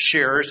sheep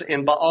shearers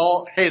in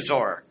Baal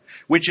Hazor,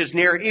 which is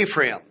near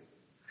Ephraim.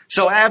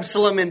 So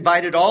Absalom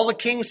invited all the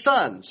king's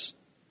sons.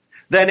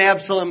 Then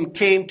Absalom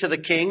came to the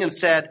king and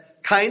said,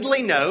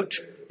 "Kindly note,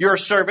 your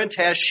servant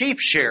has sheep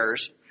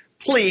shears.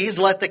 Please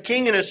let the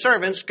king and his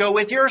servants go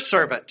with your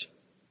servant."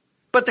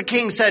 But the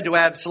king said to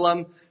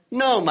Absalom,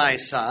 "No, my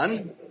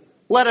son,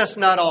 let us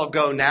not all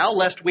go now,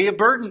 lest we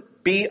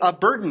be a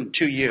burden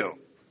to you."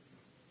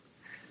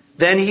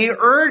 Then he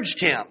urged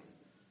him,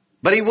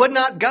 but he would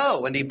not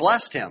go, and he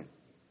blessed him.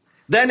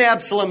 Then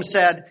Absalom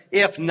said,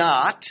 "If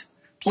not,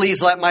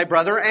 please let my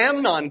brother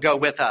Amnon go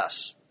with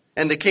us."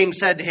 And the king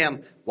said to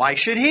him, "Why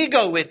should he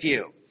go with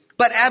you?"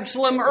 But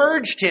Absalom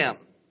urged him.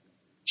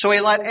 So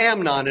he let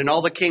Amnon and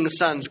all the king's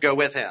sons go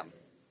with him.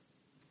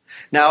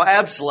 Now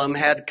Absalom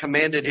had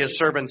commanded his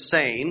servants,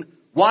 saying,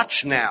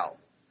 "Watch now.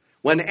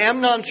 When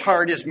Amnon's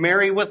heart is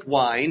merry with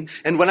wine,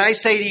 and when I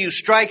say to you,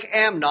 'Strike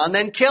Amnon,'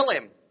 then kill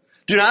him.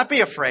 Do not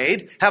be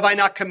afraid. Have I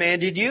not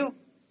commanded you?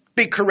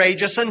 Be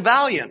courageous and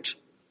valiant."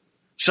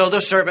 So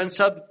the servants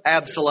of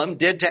Absalom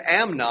did to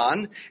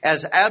Amnon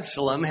as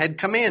Absalom had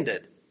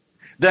commanded.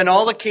 Then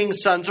all the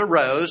king's sons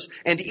arose,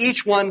 and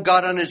each one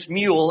got on his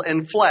mule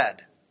and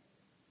fled.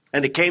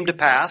 And it came to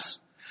pass,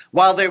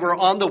 while they were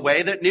on the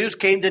way, that news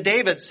came to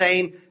David,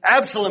 saying,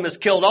 "Absalom has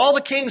killed all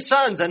the king's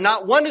sons, and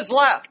not one is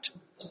left."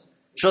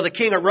 So the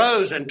king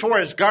arose and tore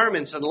his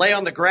garments and lay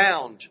on the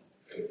ground.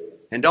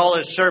 And all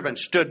his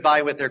servants stood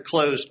by with their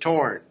clothes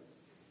torn.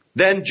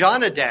 Then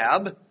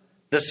Jonadab,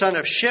 the son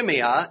of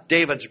Shimeah,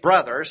 David's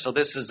brother, so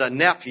this is a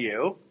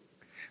nephew.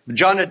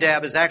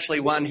 Jonadab is actually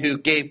one who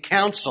gave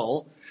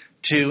counsel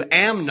to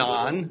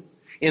Amnon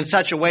in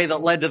such a way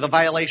that led to the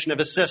violation of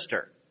his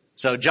sister.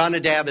 So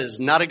Jonadab is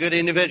not a good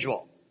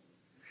individual.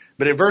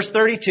 But in verse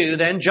 32,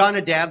 then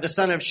Jonadab, the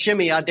son of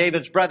Shimeah,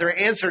 David's brother,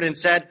 answered and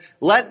said,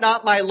 "Let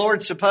not my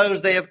lord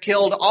suppose they have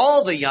killed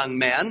all the young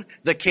men,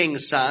 the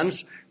king's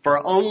sons,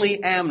 for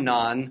only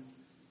Amnon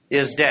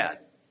is dead."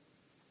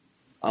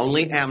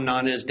 Only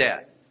Amnon is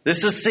dead.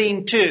 This is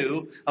scene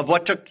 2 of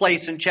what took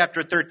place in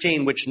chapter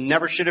 13, which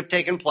never should have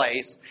taken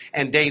place,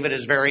 and David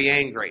is very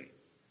angry.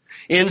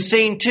 In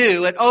scene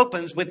 2, it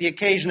opens with the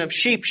occasion of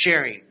sheep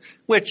shearing,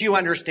 which you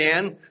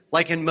understand,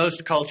 like in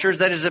most cultures,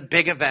 that is a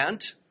big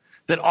event,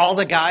 that all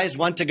the guys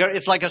want to go.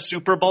 It's like a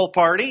Super Bowl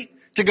party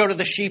to go to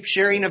the sheep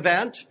shearing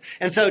event.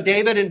 And so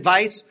David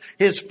invites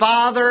his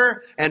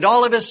father and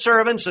all of his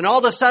servants and all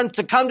the sons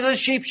to come to the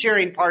sheep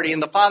shearing party,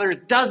 and the father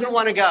doesn't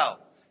want to go.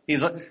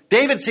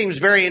 David seems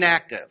very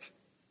inactive.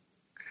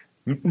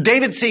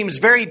 David seems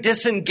very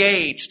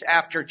disengaged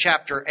after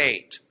chapter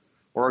 8,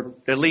 or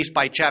at least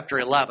by chapter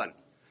 11,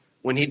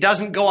 when he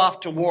doesn't go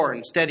off to war.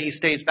 Instead, he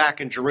stays back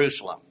in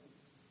Jerusalem.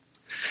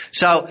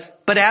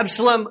 But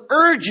Absalom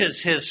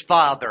urges his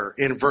father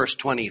in verse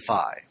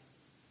 25.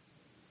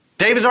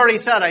 David's already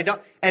said, "I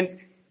don't," and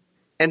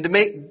to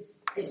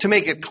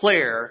make it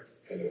clear,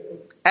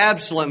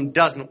 Absalom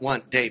doesn't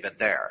want David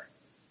there.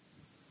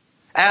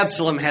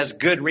 Absalom has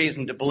good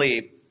reason to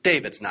believe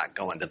David's not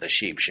going to the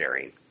sheep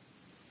shearing.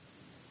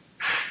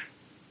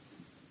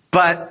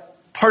 But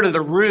part of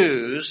the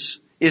ruse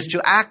is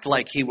to act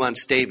like he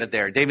wants David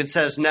there. David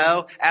says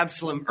no.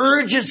 Absalom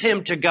urges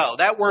him to go.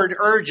 That word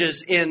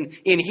urges in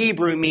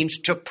Hebrew means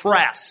to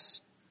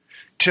press,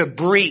 to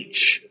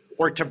breach,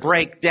 or to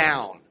break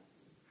down.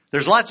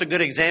 There's lots of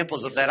good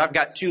examples of that. I've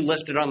got 2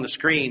 listed on the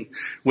screen,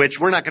 which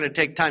we're not going to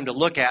take time to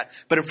look at.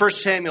 But in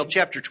 1 Samuel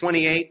chapter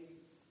 28,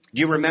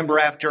 do you remember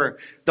after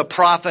the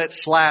prophet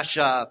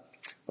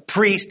 /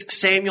 priest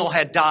Samuel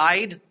had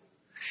died?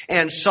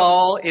 And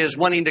Saul is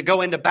wanting to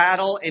go into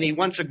battle, and he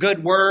wants a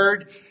good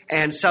word.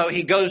 And so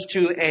he goes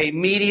to a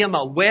medium,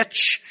 a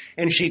witch,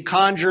 and she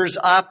conjures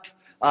up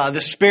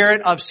the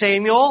spirit of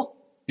Samuel.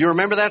 You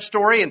remember that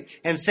story?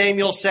 And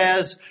Samuel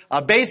says,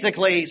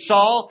 basically,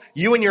 "Saul,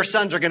 you and your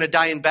sons are going to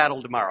die in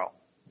battle tomorrow."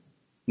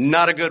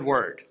 Not a good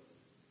word.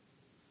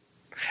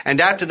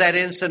 And after that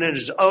incident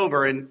is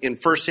over in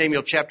 1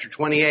 Samuel chapter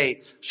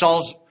 28,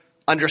 Saul's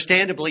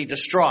understandably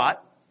distraught.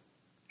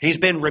 He's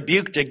been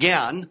rebuked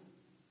again.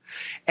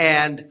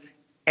 And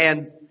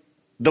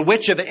the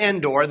witch of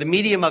Endor, the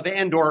medium of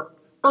Endor,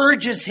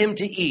 urges him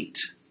to eat.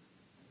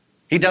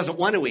 He doesn't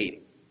want to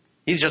eat.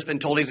 He's just been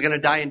told he's going to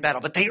die in battle.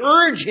 But they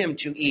urge him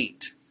to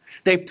eat.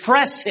 They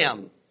press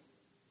him.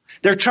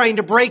 They're trying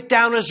to break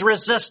down his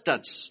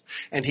resistance.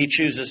 And he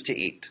chooses to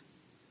eat.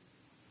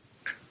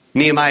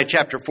 Nehemiah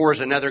chapter 4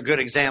 is another good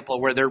example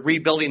where they're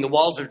rebuilding the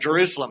walls of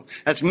Jerusalem.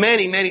 That's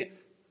many,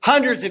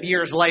 hundreds of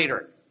years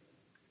later.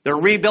 They're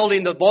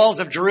rebuilding the walls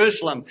of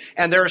Jerusalem,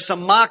 and there are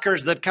some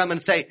mockers that come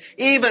and say,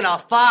 even a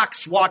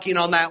fox walking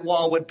on that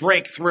wall would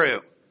break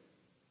through.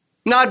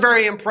 Not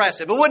very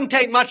impressive. It wouldn't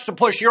take much to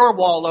push your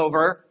wall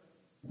over.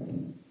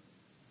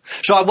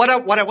 So what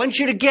I want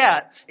you to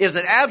get is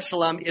that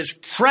Absalom is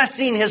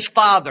pressing his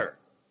father.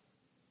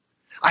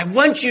 I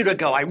want you to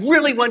go. I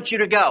really want you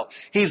to go.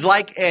 He's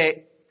like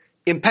a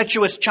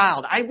impetuous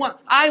child. I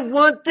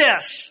want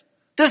this.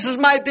 This is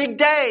my big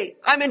day.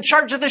 I'm in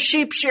charge of the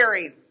sheep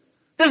shearing.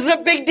 This is a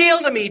big deal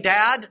to me,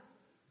 Dad.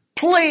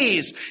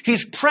 Please.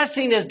 He's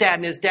pressing his dad,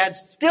 and his dad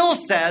still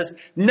says,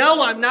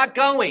 "No, I'm not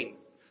going,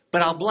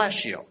 but I'll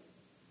bless you."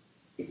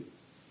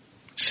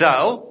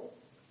 So,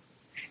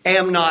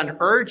 Amnon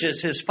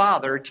urges his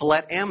father to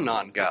let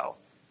Amnon go.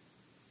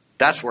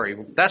 That's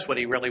what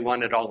he really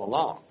wanted all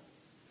along.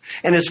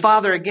 And his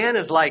father again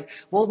is like,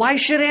 well, why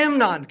should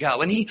Amnon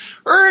go? And he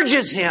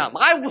urges him,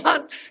 I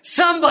want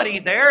somebody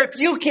there. If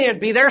you can't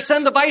be there,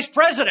 send the vice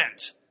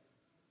president.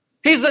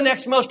 He's the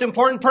next most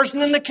important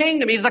person in the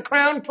kingdom. He's the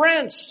crown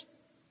prince.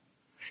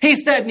 He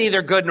said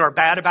neither good nor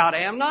bad about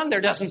Amnon.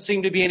 There doesn't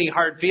seem to be any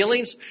hard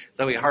feelings,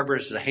 though he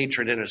harbors the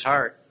hatred in his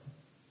heart.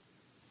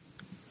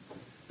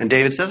 And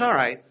David says, all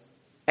right,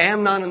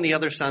 Amnon and the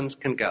other sons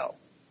can go.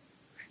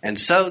 And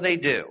so they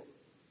do.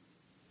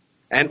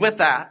 And with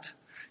that,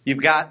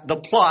 you've got the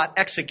plot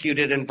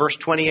executed in verse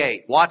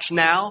 28. Watch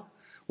now.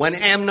 When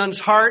Amnon's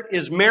heart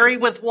is merry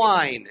with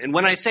wine, and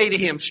when I say to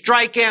him,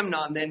 strike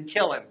Amnon, then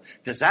kill him.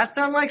 Does that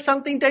sound like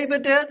something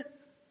David did?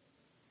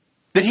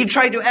 Did he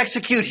try to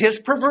execute his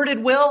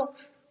perverted will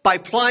by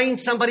plying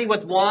somebody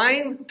with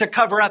wine to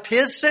cover up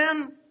his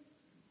sin?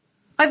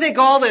 I think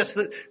all this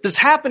that's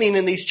happening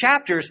in these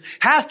chapters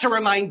has to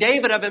remind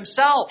David of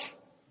himself.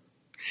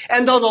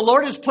 And though the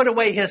Lord has put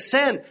away his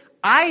sin,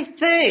 I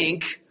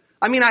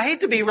hate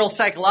to be real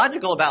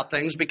psychological about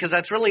things because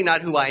that's really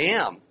not who I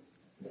am.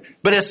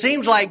 But it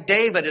seems like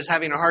David is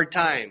having a hard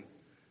time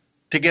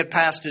to get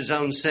past his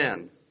own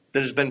sin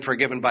that has been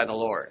forgiven by the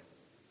Lord.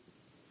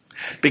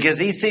 Because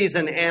he sees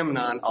in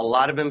Amnon a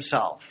lot of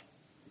himself.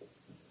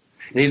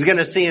 And he's going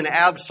to see in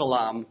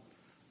Absalom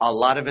a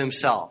lot of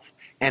himself.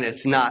 And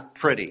it's not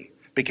pretty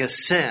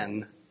because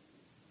sin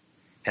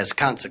has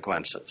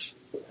consequences.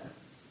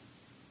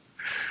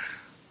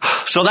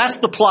 So that's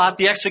the plot.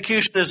 The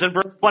execution is in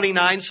verse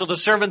 29. So the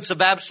servants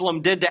of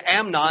Absalom did to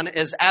Amnon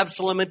as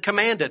Absalom had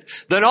commanded.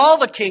 Then all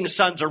the king's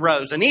sons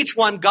arose, and each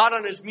one got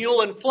on his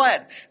mule and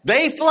fled.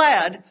 They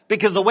fled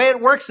because the way it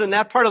works in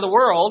that part of the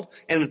world,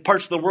 and in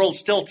parts of the world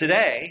still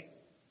today,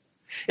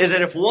 is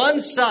that if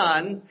one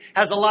son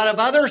has a lot of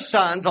other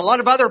sons, a lot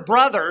of other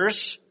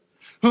brothers,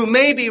 who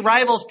may be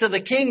rivals to the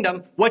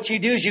kingdom, what you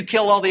do is you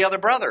kill all the other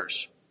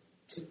brothers.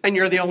 And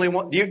you're the only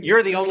one,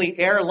 you're the only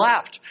heir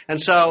left.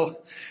 And so,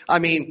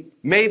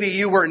 maybe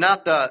you were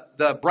not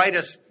the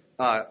brightest,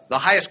 the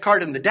highest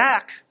card in the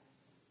deck.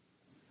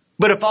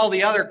 But if all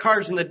the other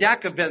cards in the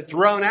deck have been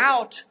thrown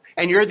out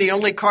and you're the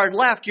only card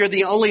left, you're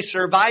the only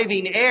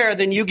surviving heir,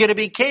 then you get to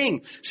be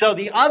king. So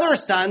the other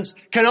sons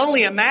can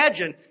only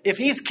imagine if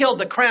he's killed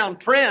the crown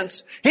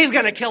prince, he's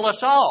going to kill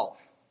us all.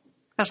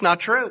 That's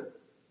not true.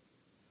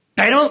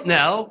 They don't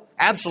know.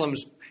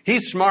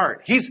 He's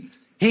smart.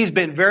 He's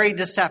been very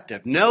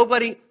deceptive.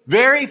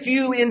 Very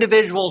few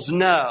individuals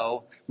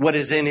know what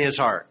is in his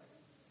heart.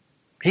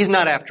 He's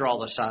not after all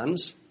the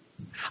sons.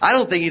 I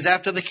don't think he's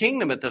after the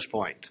kingdom at this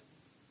point.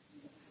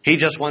 He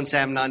just wants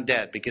Amnon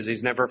dead because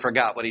he's never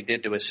forgot what he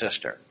did to his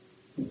sister.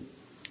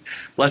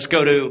 Let's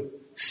go to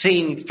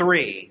scene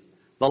 3,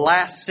 the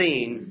last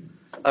scene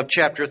of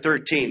chapter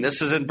 13.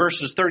 This is in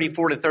verses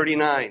 34 to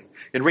 39.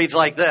 It reads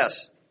like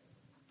this.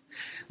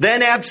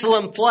 Then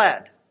Absalom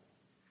fled.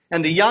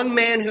 And the young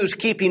man who's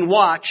keeping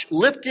watch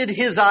lifted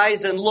his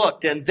eyes and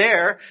looked, and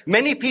there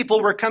many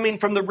people were coming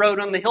from the road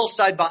on the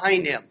hillside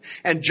behind him.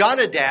 And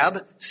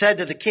Jonadab said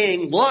to the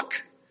king,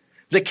 look,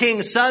 the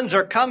king's sons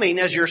are coming,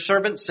 as your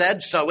servant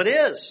said, so it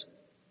is.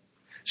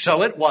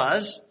 So it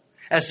was,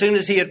 as soon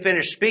as he had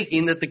finished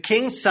speaking, that the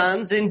king's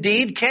sons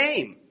indeed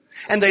came.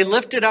 And they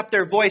lifted up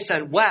their voice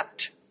and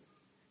wept.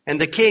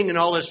 And the king and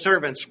all his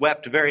servants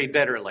wept very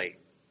bitterly.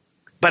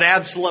 But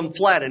Absalom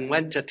fled and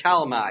went to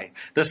Talmai,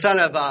 the son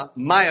of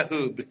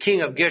Maahub, the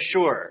king of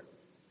Geshur.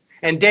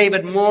 And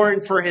David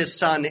mourned for his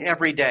son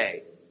every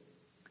day.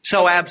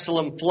 So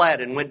Absalom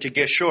fled and went to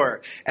Geshur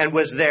and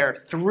was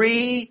there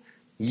 3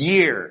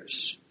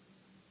 years.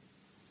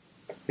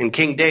 And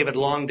King David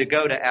longed to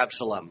go to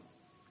Absalom,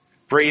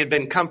 for he had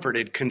been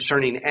comforted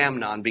concerning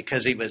Amnon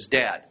because he was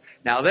dead.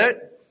 Now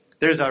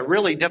there's a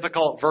really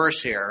difficult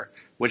verse here,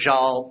 which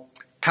I'll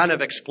kind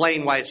of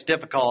explain why it's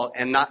difficult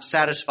and not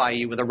satisfy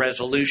you with a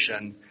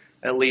resolution,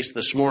 at least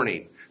this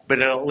morning. But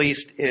it'll at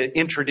least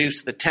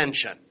introduce the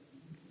tension.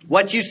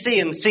 What you see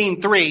in scene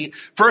 3,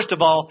 first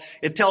of all,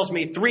 it tells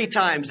me 3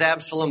 times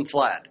Absalom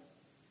fled.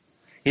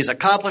 He's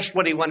accomplished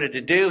what he wanted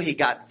to do. He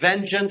got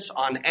vengeance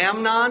on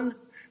Amnon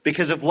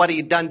because of what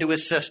he'd done to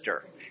his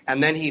sister.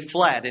 And then he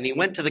fled and he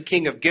went to the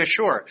king of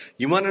Geshur.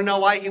 You want to know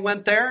why he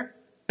went there?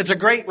 It's a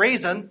great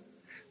reason.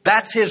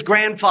 That's his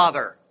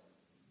grandfather.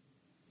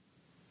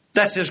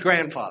 That's his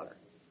grandfather.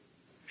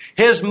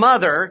 His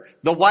mother,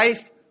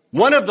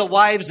 one of the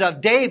wives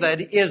of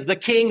David, is the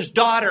king's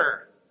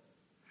daughter.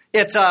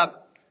 It's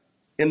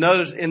in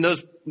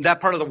that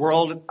part of the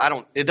world,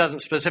 it doesn't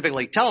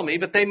specifically tell me,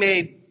 but they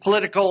made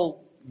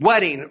political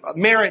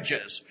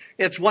marriages.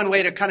 It's one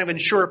way to kind of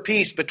ensure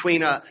peace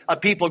between a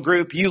people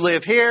group. You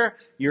live here,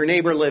 your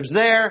neighbor lives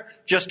there,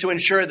 just to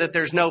ensure that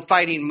there's no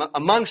fighting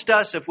amongst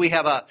us. If we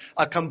have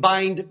a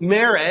combined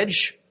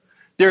marriage,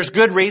 there's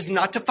good reason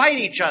not to fight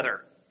each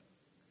other.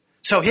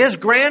 So his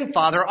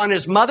grandfather on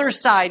his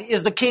mother's side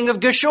is the king of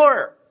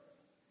Geshur.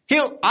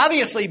 He'll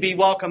obviously be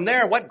welcome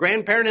there. What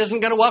grandparent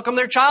isn't going to welcome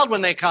their child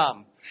when they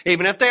come,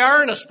 even if they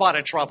are in a spot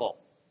of trouble?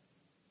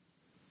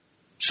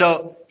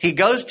 So he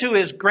goes to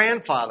his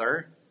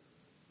grandfather,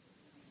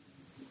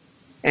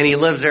 and he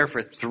lives there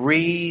for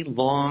 3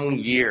 long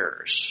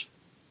years.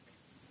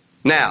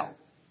 Now,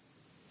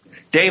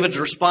 David's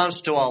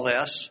response to all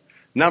this,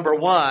 number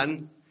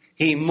one,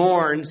 he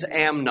mourns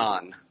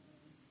Amnon.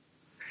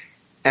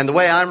 And the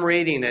way I'm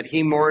reading it,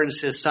 he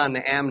mourns his son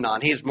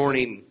Amnon. He's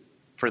mourning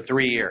for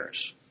 3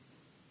 years.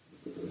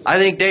 I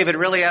think David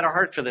really had a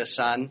heart for this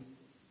son.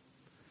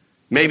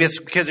 Maybe it's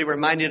because he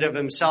reminded of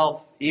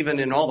himself even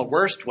in all the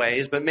worst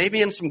ways, but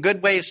maybe in some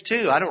good ways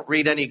too. I don't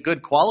read any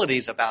good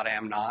qualities about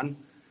Amnon.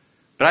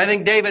 But I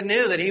think David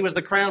knew that he was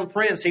the crown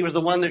prince. He was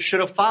the one that should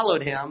have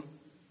followed him.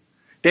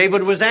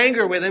 David was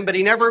angry with him, but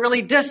he never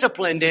really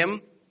disciplined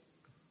him.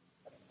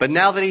 But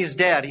now that he's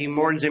dead, he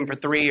mourns him for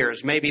 3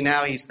 years. Maybe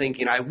now he's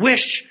thinking, I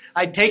wish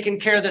I'd taken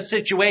care of the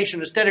situation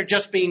instead of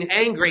just being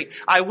angry.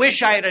 I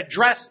wish I had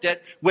addressed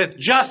it with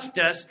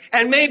justice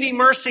and maybe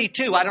mercy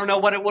too. I don't know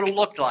what it would have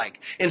looked like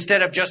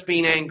instead of just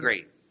being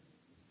angry.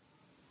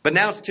 But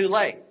now it's too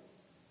late.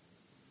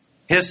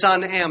 His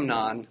son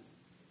Amnon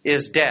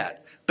is dead.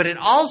 But it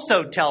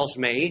also tells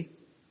me,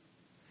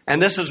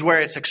 and this is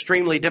where it's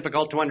extremely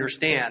difficult to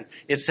understand,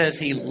 it says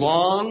he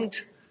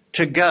longed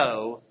to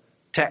go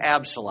to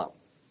Absalom.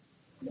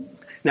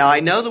 Now, I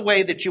know the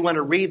way that you want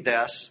to read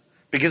this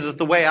because it's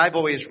the way I've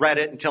always read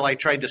it until I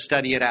tried to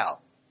study it out.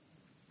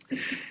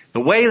 The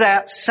way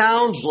that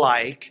sounds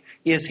like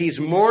is he's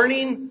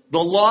mourning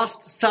the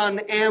lost son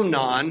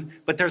Amnon,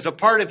 but there's a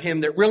part of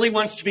him that really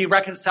wants to be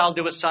reconciled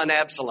to his son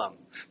Absalom.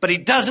 But he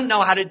doesn't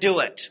know how to do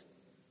it.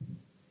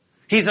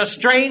 He's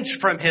estranged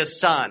from his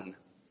son.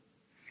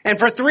 And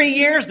for 3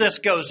 years this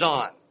goes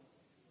on,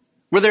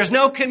 where there's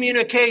no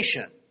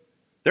communication.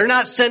 They're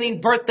not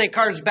sending birthday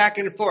cards back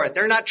and forth.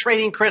 They're not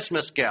trading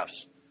Christmas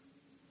gifts.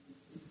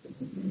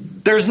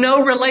 There's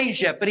no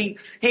relationship, but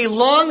he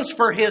longs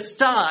for his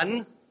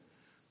son.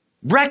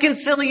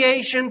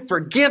 Reconciliation,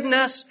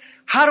 forgiveness.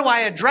 How do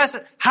I address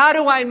it? How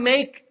do I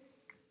make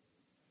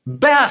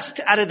best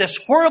out of this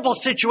horrible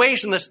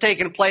situation that's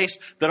taken place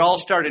that all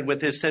started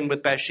with his sin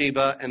with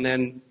Bathsheba and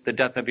then the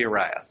death of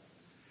Uriah?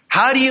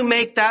 How do you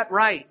make that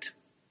right?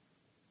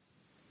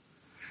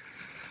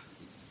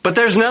 But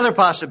there's another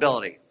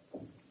possibility.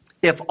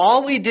 If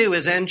all we do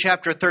is end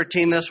chapter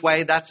 13 this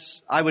way,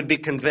 I would be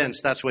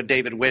convinced that's what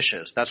David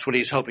wishes. That's what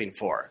he's hoping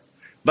for.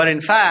 But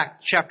in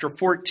fact, chapter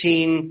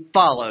 14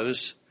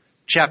 follows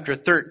chapter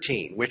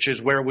 13, which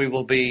is where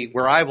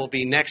I will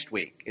be next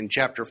week in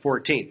chapter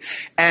 14.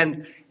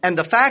 And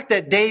the fact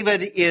that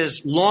David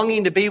is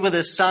longing to be with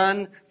his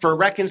son for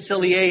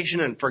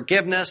reconciliation and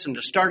forgiveness and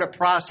to start a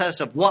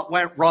process of what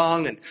went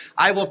wrong, and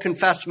I will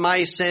confess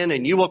my sin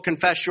and you will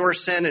confess your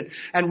sin.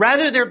 And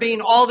rather there being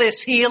all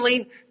this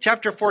healing,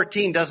 chapter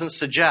 14 doesn't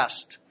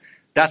suggest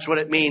that's what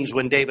it means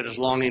when David is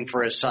longing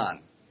for his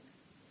son.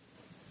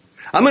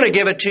 I'm going to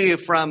give it to you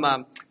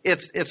from,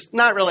 it's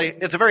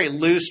a very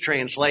loose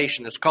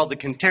translation. It's called the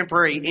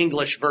Contemporary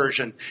English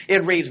Version.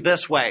 It reads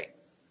this way.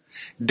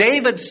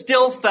 David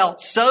still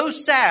felt so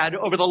sad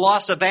over the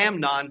loss of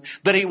Amnon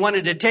that he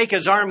wanted to take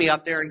his army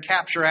up there and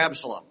capture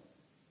Absalom.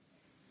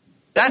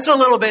 That's a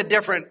little bit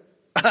different,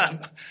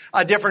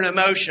 a different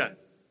emotion.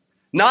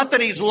 Not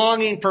that he's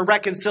longing for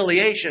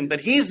reconciliation, but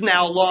he's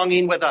now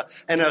longing with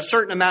a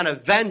certain amount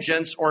of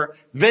vengeance or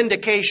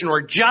vindication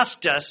or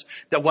justice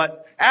that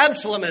what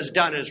Absalom has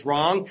done is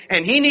wrong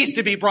and he needs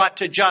to be brought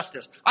to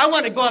justice. I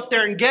want to go up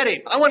there and get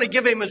him. I want to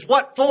give him his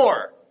what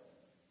for.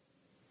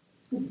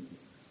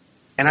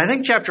 And I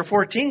think chapter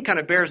 14 kind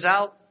of bears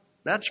out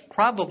that's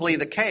probably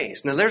the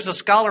case. Now, there's a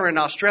scholar in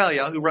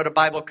Australia who wrote a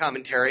Bible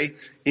commentary.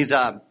 He's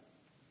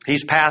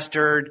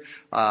pastored.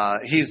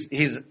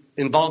 He's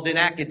involved in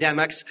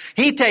academics.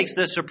 He takes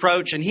this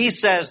approach and he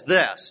says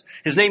this.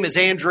 His name is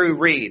Andrew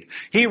Reed.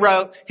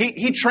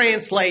 He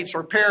translates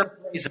or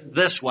paraphrases it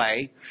this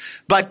way.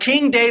 But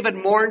King David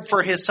mourned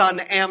for his son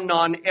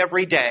Amnon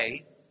every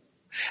day.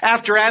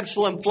 After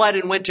Absalom fled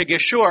and went to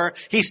Geshur,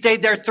 he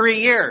stayed there 3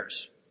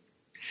 years.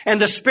 And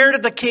the spirit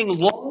of the king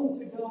longed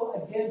to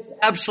go against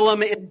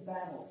Absalom in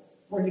battle,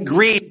 for he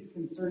grieved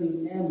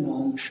concerning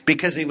Amnon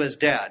because he was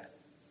dead.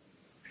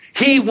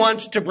 He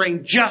wants to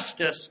bring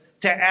justice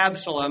to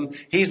Absalom.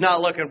 He's not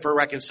looking for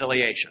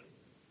reconciliation.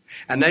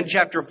 And then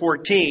chapter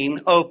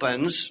 14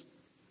 opens.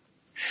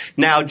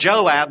 Now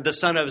Joab, the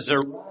son of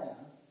Uriah,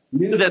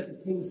 knew that the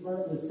king's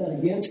heart was set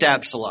against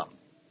Absalom.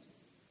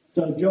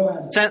 So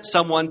Joab sent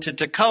someone to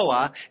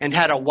Tekoa and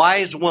had a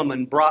wise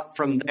woman brought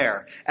from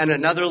there. And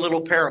another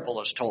little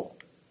parable is told.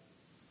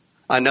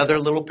 Another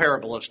little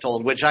parable is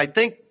told, which I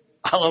think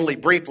I'll only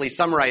briefly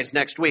summarize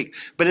next week.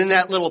 But in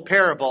that little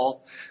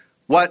parable,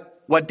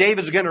 what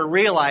David's going to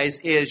realize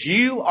is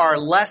you are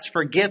less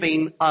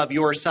forgiving of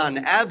your son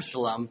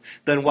Absalom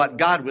than what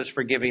God was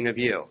forgiving of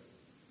you.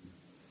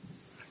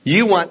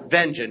 You want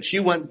vengeance.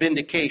 You want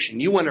vindication.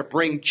 You want to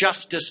bring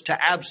justice to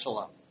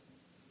Absalom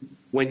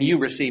when you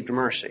received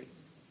mercy.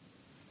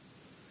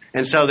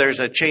 And so there's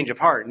a change of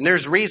heart. And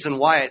there's a reason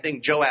why I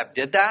think Joab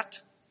did that.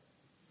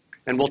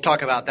 And we'll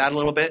talk about that a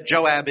little bit.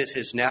 Joab is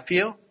his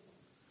nephew.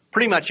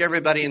 Pretty much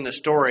everybody in the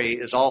story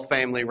is all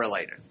family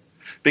related.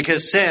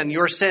 Because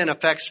your sin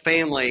affects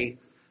family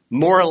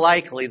more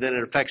likely than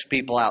it affects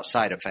people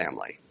outside of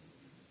family.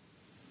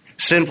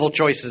 Sinful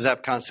choices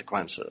have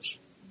consequences.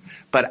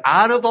 But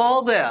out of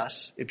all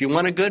this, if you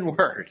want a good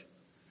word,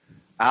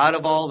 out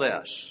of all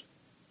this,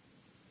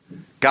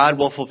 God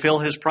will fulfill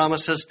his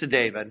promises to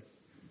David.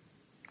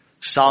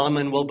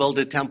 Solomon will build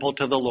a temple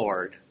to the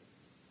Lord.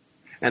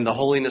 And the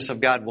holiness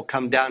of God will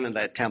come down in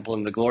that temple,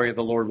 and the glory of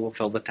the Lord will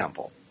fill the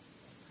temple.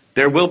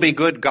 There will be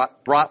good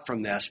brought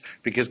from this,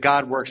 because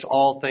God works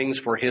all things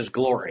for his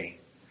glory,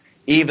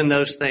 even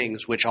those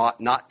things which ought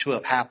not to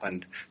have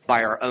happened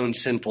by our own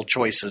sinful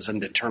choices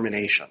and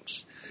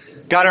determinations.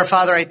 God our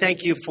Father, I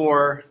thank you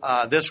for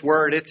this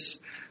word. It's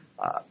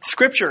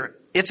Scripture.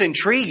 It's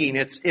intriguing.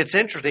 It's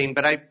interesting,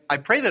 but I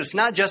pray that it's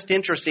not just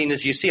interesting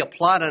as you see a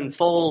plot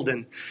unfold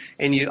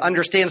and you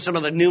understand some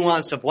of the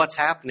nuance of what's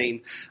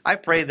happening. I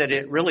pray that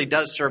it really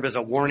does serve as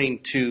a warning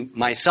to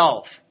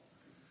myself,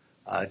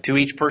 to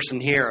each person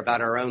here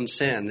about our own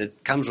sin.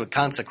 It comes with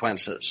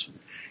consequences.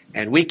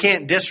 And we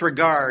can't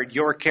disregard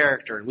your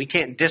character. And we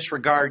can't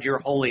disregard your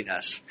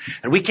holiness.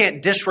 And we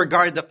can't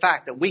disregard the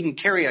fact that we can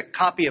carry a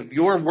copy of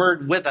your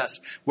word with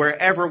us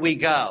wherever we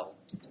go.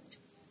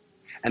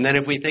 And then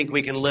if we think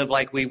we can live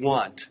like we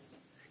want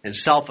and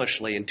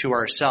selfishly and to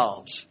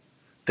ourselves,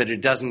 that it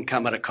doesn't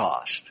come at a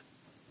cost.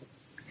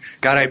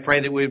 God, I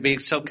pray that we would be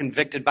so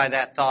convicted by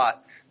that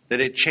thought that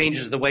it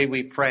changes the way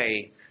we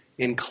pray.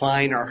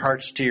 Incline our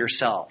hearts to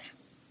yourself,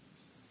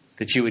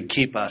 that you would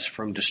keep us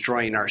from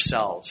destroying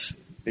ourselves,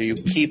 that you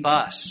keep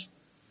us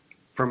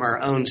from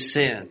our own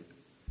sin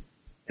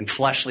and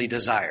fleshly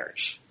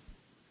desires.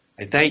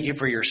 I thank you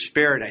for your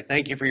Spirit. I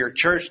thank you for your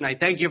church, and I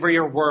thank you for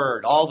your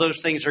word. All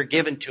those things are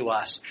given to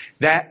us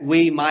that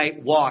we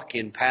might walk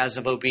in paths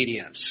of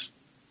obedience.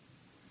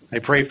 I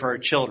pray for our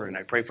children.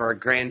 I pray for our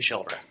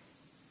grandchildren,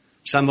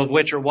 some of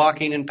which are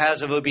walking in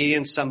paths of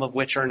obedience, some of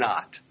which are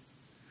not.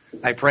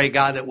 I pray,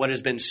 God, that what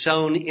has been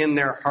sown in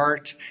their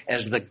heart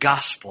as the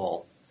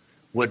gospel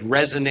would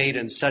resonate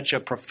in such a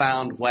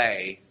profound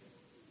way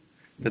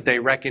that they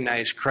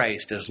recognize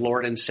Christ as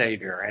Lord and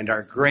Savior and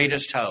our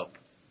greatest hope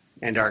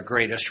and our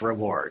greatest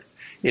reward.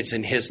 It's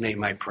in his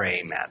name I pray,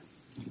 amen.